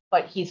wounds,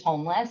 but he's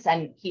homeless.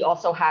 And he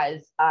also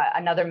has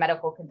another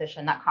medical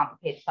condition that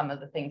complicates some of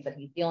the things that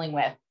he's dealing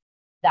with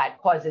that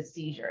causes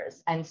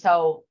seizures. And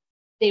so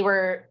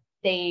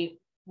they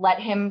let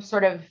him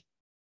sort of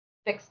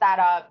fix that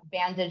up,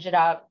 bandage it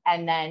up,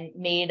 and then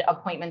made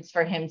appointments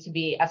for him to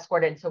be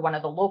escorted to one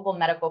of the local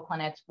medical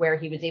clinics, where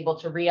he was able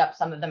to re-up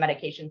some of the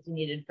medications he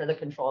needed for the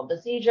control of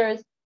the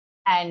seizures.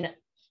 And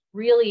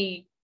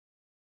really,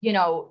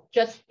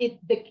 just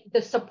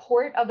the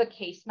support of a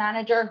case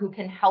manager who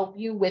can help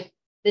you with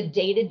the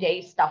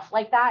day-to-day stuff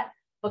like that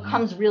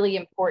becomes really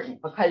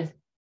important, because,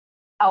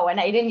 and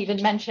I didn't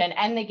even mention,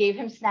 and they gave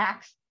him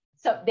snacks.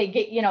 So they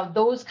get,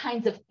 those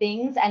kinds of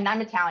things. And I'm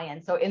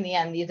Italian. So in the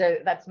end,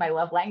 that's my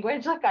love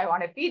language. Like, I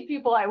want to feed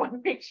people. I want to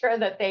make sure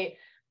that they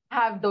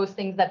have those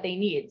things that they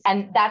need.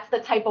 And that's the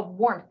type of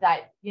warmth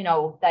that,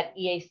 that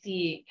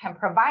EAC can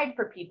provide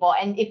for people.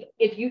 And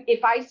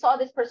if I saw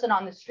this person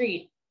on the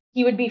street,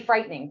 he would be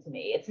frightening to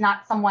me. It's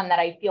not someone that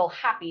I feel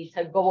happy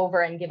to go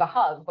over and give a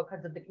hug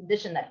because of the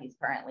condition that he's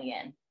currently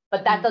in.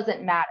 But that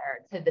doesn't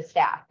matter to the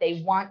staff.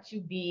 They want to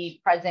be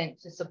present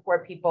to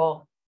support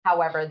people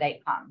however they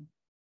come.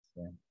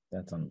 Yeah,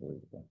 that's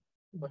unbelievable.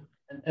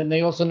 And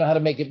they also know how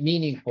to make it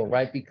meaningful,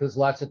 right? Because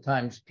lots of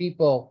times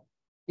people,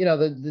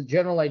 the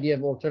general idea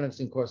of alternatives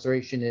to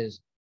incarceration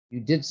is you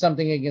did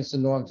something against the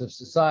norms of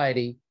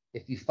society.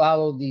 If you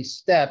follow these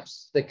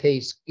steps, the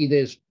case either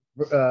is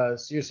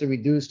seriously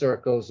reduced or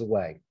it goes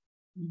away.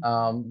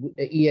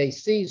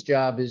 EAC's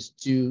job is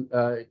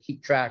to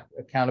keep track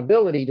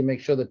accountability to make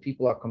sure that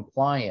people are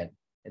compliant.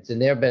 It's in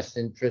their best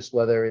interest,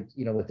 whether it's,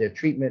 with their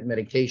treatment,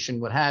 medication,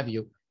 what have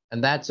you.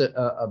 And that's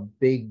a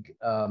big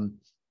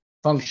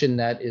function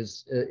that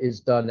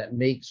is done that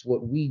makes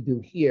what we do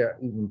here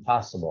even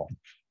possible.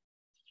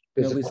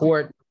 Because the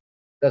court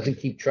doesn't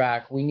keep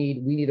track. We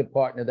need a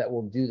partner that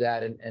will do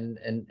that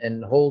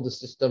and hold the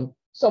system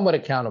somewhat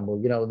accountable,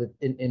 you know,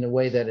 in a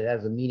way that it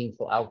has a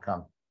meaningful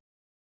outcome.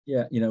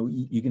 Yeah, you know,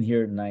 you can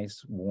hear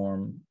nice,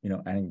 warm, you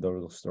know,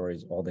 anecdotal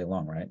stories all day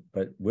long, right?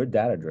 But we're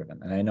data driven,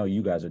 and I know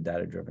you guys are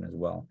data driven as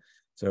well.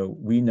 So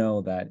we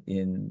know that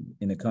in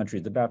the country,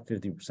 it's about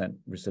 50%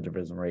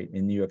 recidivism rate.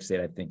 In New York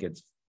State, I think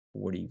it's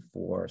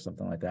 44 or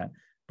something like that.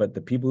 But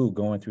the people who are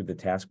going through the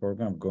task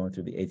program, going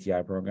through the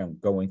ATI program,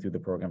 going through the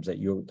programs that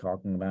you're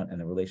talking about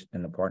and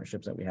the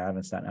partnerships that we have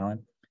in Staten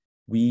Island,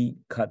 we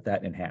cut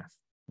that in half,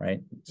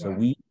 right? So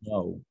we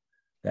know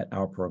that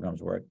our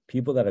programs work.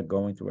 People that are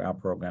going through our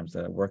programs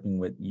that are working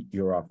with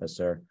your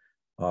officer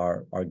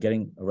are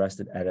getting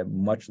arrested at a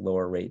much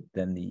lower rate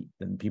than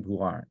people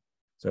who aren't.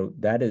 So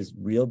that is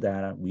real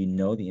data. We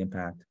know the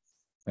impact,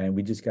 and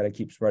we just got to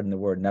keep spreading the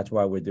word. And that's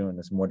why we're doing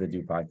this More to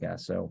Do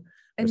podcast. So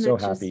we're so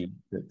happy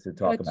to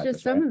talk about this. That's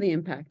just some of the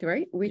impact,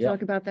 right? We Yeah.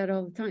 talk about that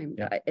all the time.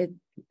 Yeah.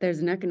 There's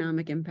an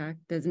economic impact,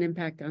 there's an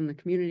impact on the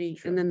community,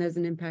 Sure. and then there's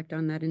an impact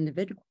on that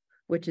individual,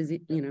 which is,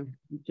 you know,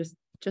 just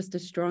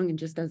as strong and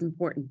just as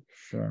important.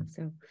 Sure.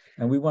 So,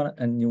 And we want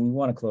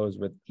to close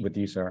with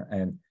you, sir.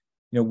 And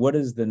you know, what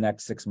does the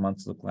next 6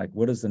 months look like?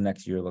 What does the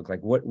next year look like?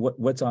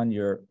 What's on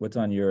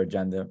your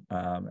agenda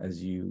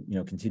as you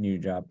continue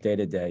your job day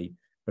to day?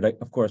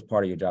 But of course,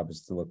 part of your job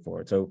is to look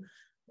forward. So,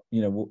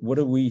 you know, what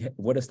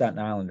do Staten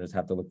Islanders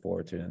have to look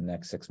forward to in the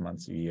next 6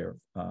 months, a year,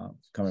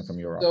 coming from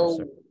your office?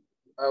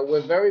 So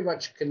we're very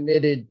much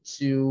committed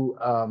to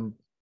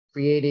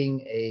creating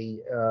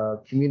a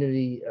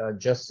community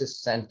justice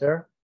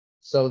center,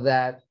 so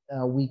that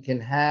we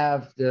can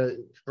have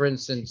for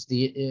instance,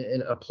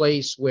 in a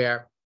place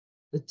where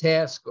the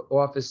task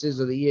offices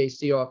or the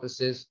EAC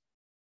offices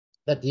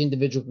that the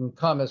individual can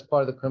come as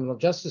part of the criminal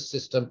justice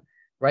system.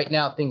 Right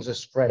now, things are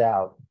spread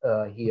out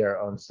here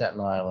on Staten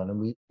Island.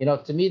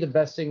 And to me, the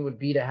best thing would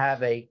be to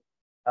have a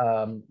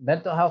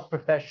mental health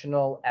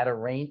professional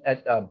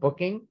at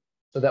booking,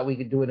 so that we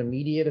could do an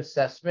immediate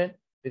assessment.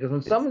 Because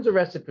when someone's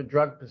arrested for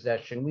drug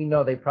possession, we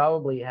know they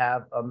probably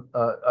have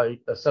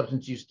a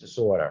substance use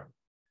disorder.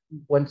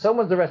 When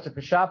someone's arrested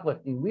for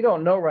shoplifting, we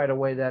don't know right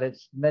away that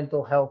it's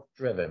mental health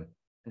driven.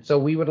 And so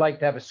we would like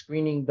to have a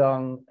screening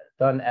done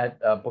at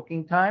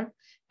booking time.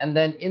 And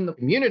then in the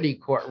community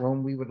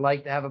courtroom, we would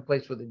like to have a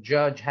place where the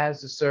judge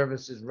has the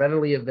services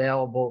readily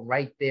available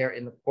right there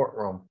in the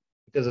courtroom.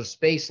 Because of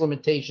space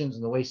limitations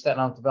and the way Staten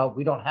Island developed,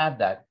 we don't have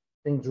that.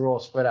 Things are all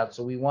spread out.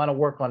 So we want to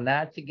work on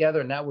that together.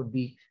 And that would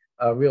be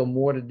a real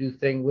More to Do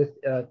thing with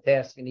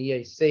TASC and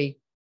EAC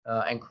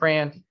and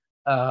CRANT.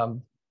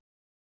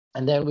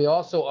 And then we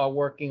also are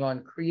working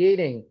on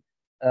creating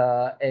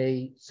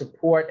a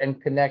support and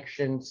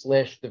connection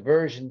 /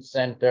 diversion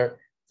center,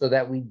 so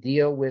that we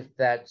deal with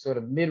that sort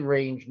of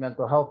mid-range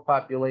mental health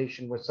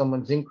population where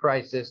someone's in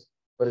crisis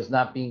but is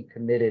not being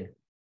committed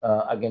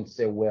against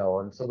their will.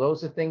 And so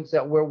those are things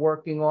that we're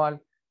working on.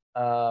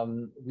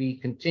 We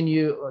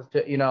continue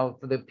to,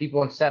 for the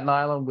people in Staten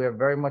Island, we're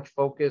very much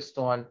focused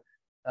on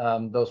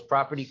those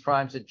property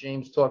crimes that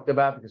James talked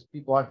about, because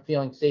people aren't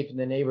feeling safe in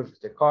their neighborhood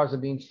because their cars are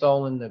being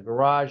stolen, the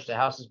garage, the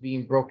house is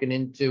being broken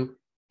into.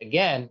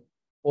 Again,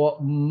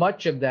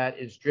 much of that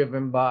is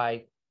driven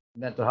by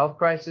mental health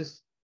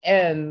crisis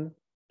and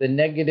the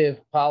negative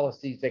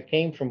policies that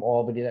came from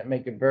Albany that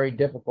make it very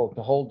difficult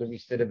to hold the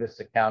recidivists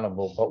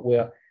accountable.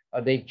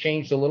 But they've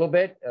changed a little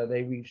bit.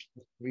 They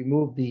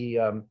removed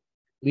the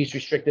least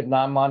restrictive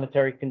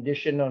non-monetary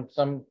condition on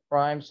some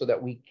crimes, so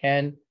that we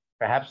can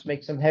perhaps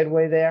make some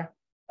headway there.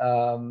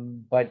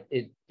 But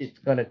it's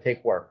going to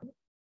take work.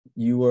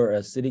 You were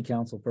a city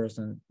council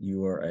person,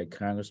 you were a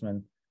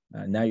congressman,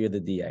 now you're the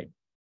DA.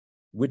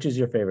 Which is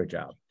your favorite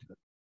job?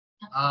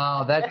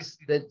 Oh, that's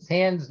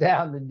hands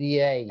down the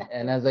DA.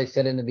 And as I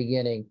said in the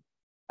beginning,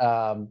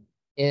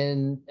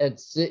 in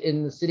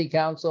the city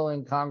council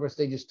and Congress,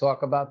 they just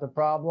talk about the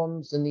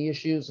problems and the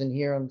issues. And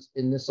here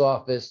in this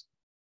office,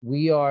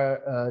 we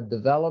are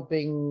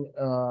developing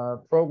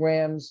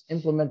programs,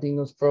 implementing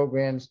those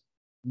programs,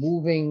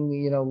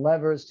 moving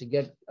levers to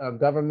get our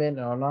government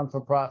and our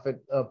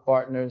non-for-profit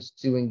partners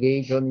to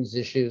engage on these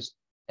issues.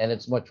 And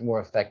it's much more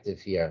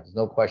effective here. There's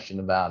no question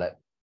about it.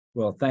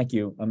 Well, thank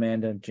you,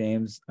 Amanda,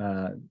 James,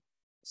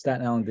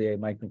 Staten Island DA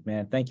Mike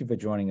McMahon. Thank you for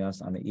joining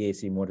us on the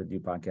EAC More to Do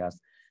podcast.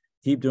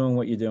 Keep doing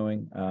what you're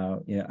doing,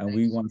 and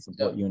we want to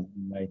support you in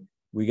some way.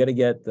 We got to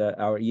get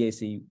our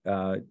EAC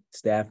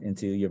staff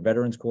into your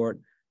veterans court.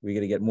 We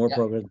got to get more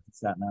programs in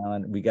Staten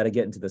Island. We got to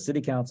get into the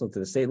city council, to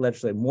the state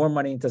legislature, more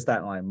money into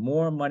Staten Island,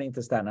 more money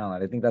into Staten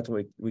Island. I think that's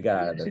what we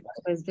got out of this.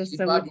 there's just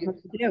so much more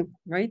to do,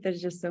 right?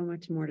 There's just so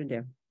much more to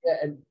do. Yeah,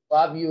 and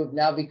Bob, you have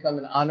now become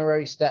an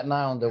honorary Staten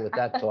Islander with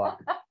that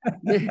talk.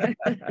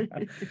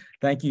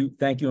 Thank you,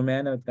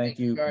 Amanda. Thank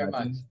you very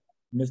much.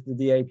 Mr.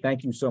 DA.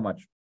 Thank you so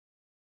much.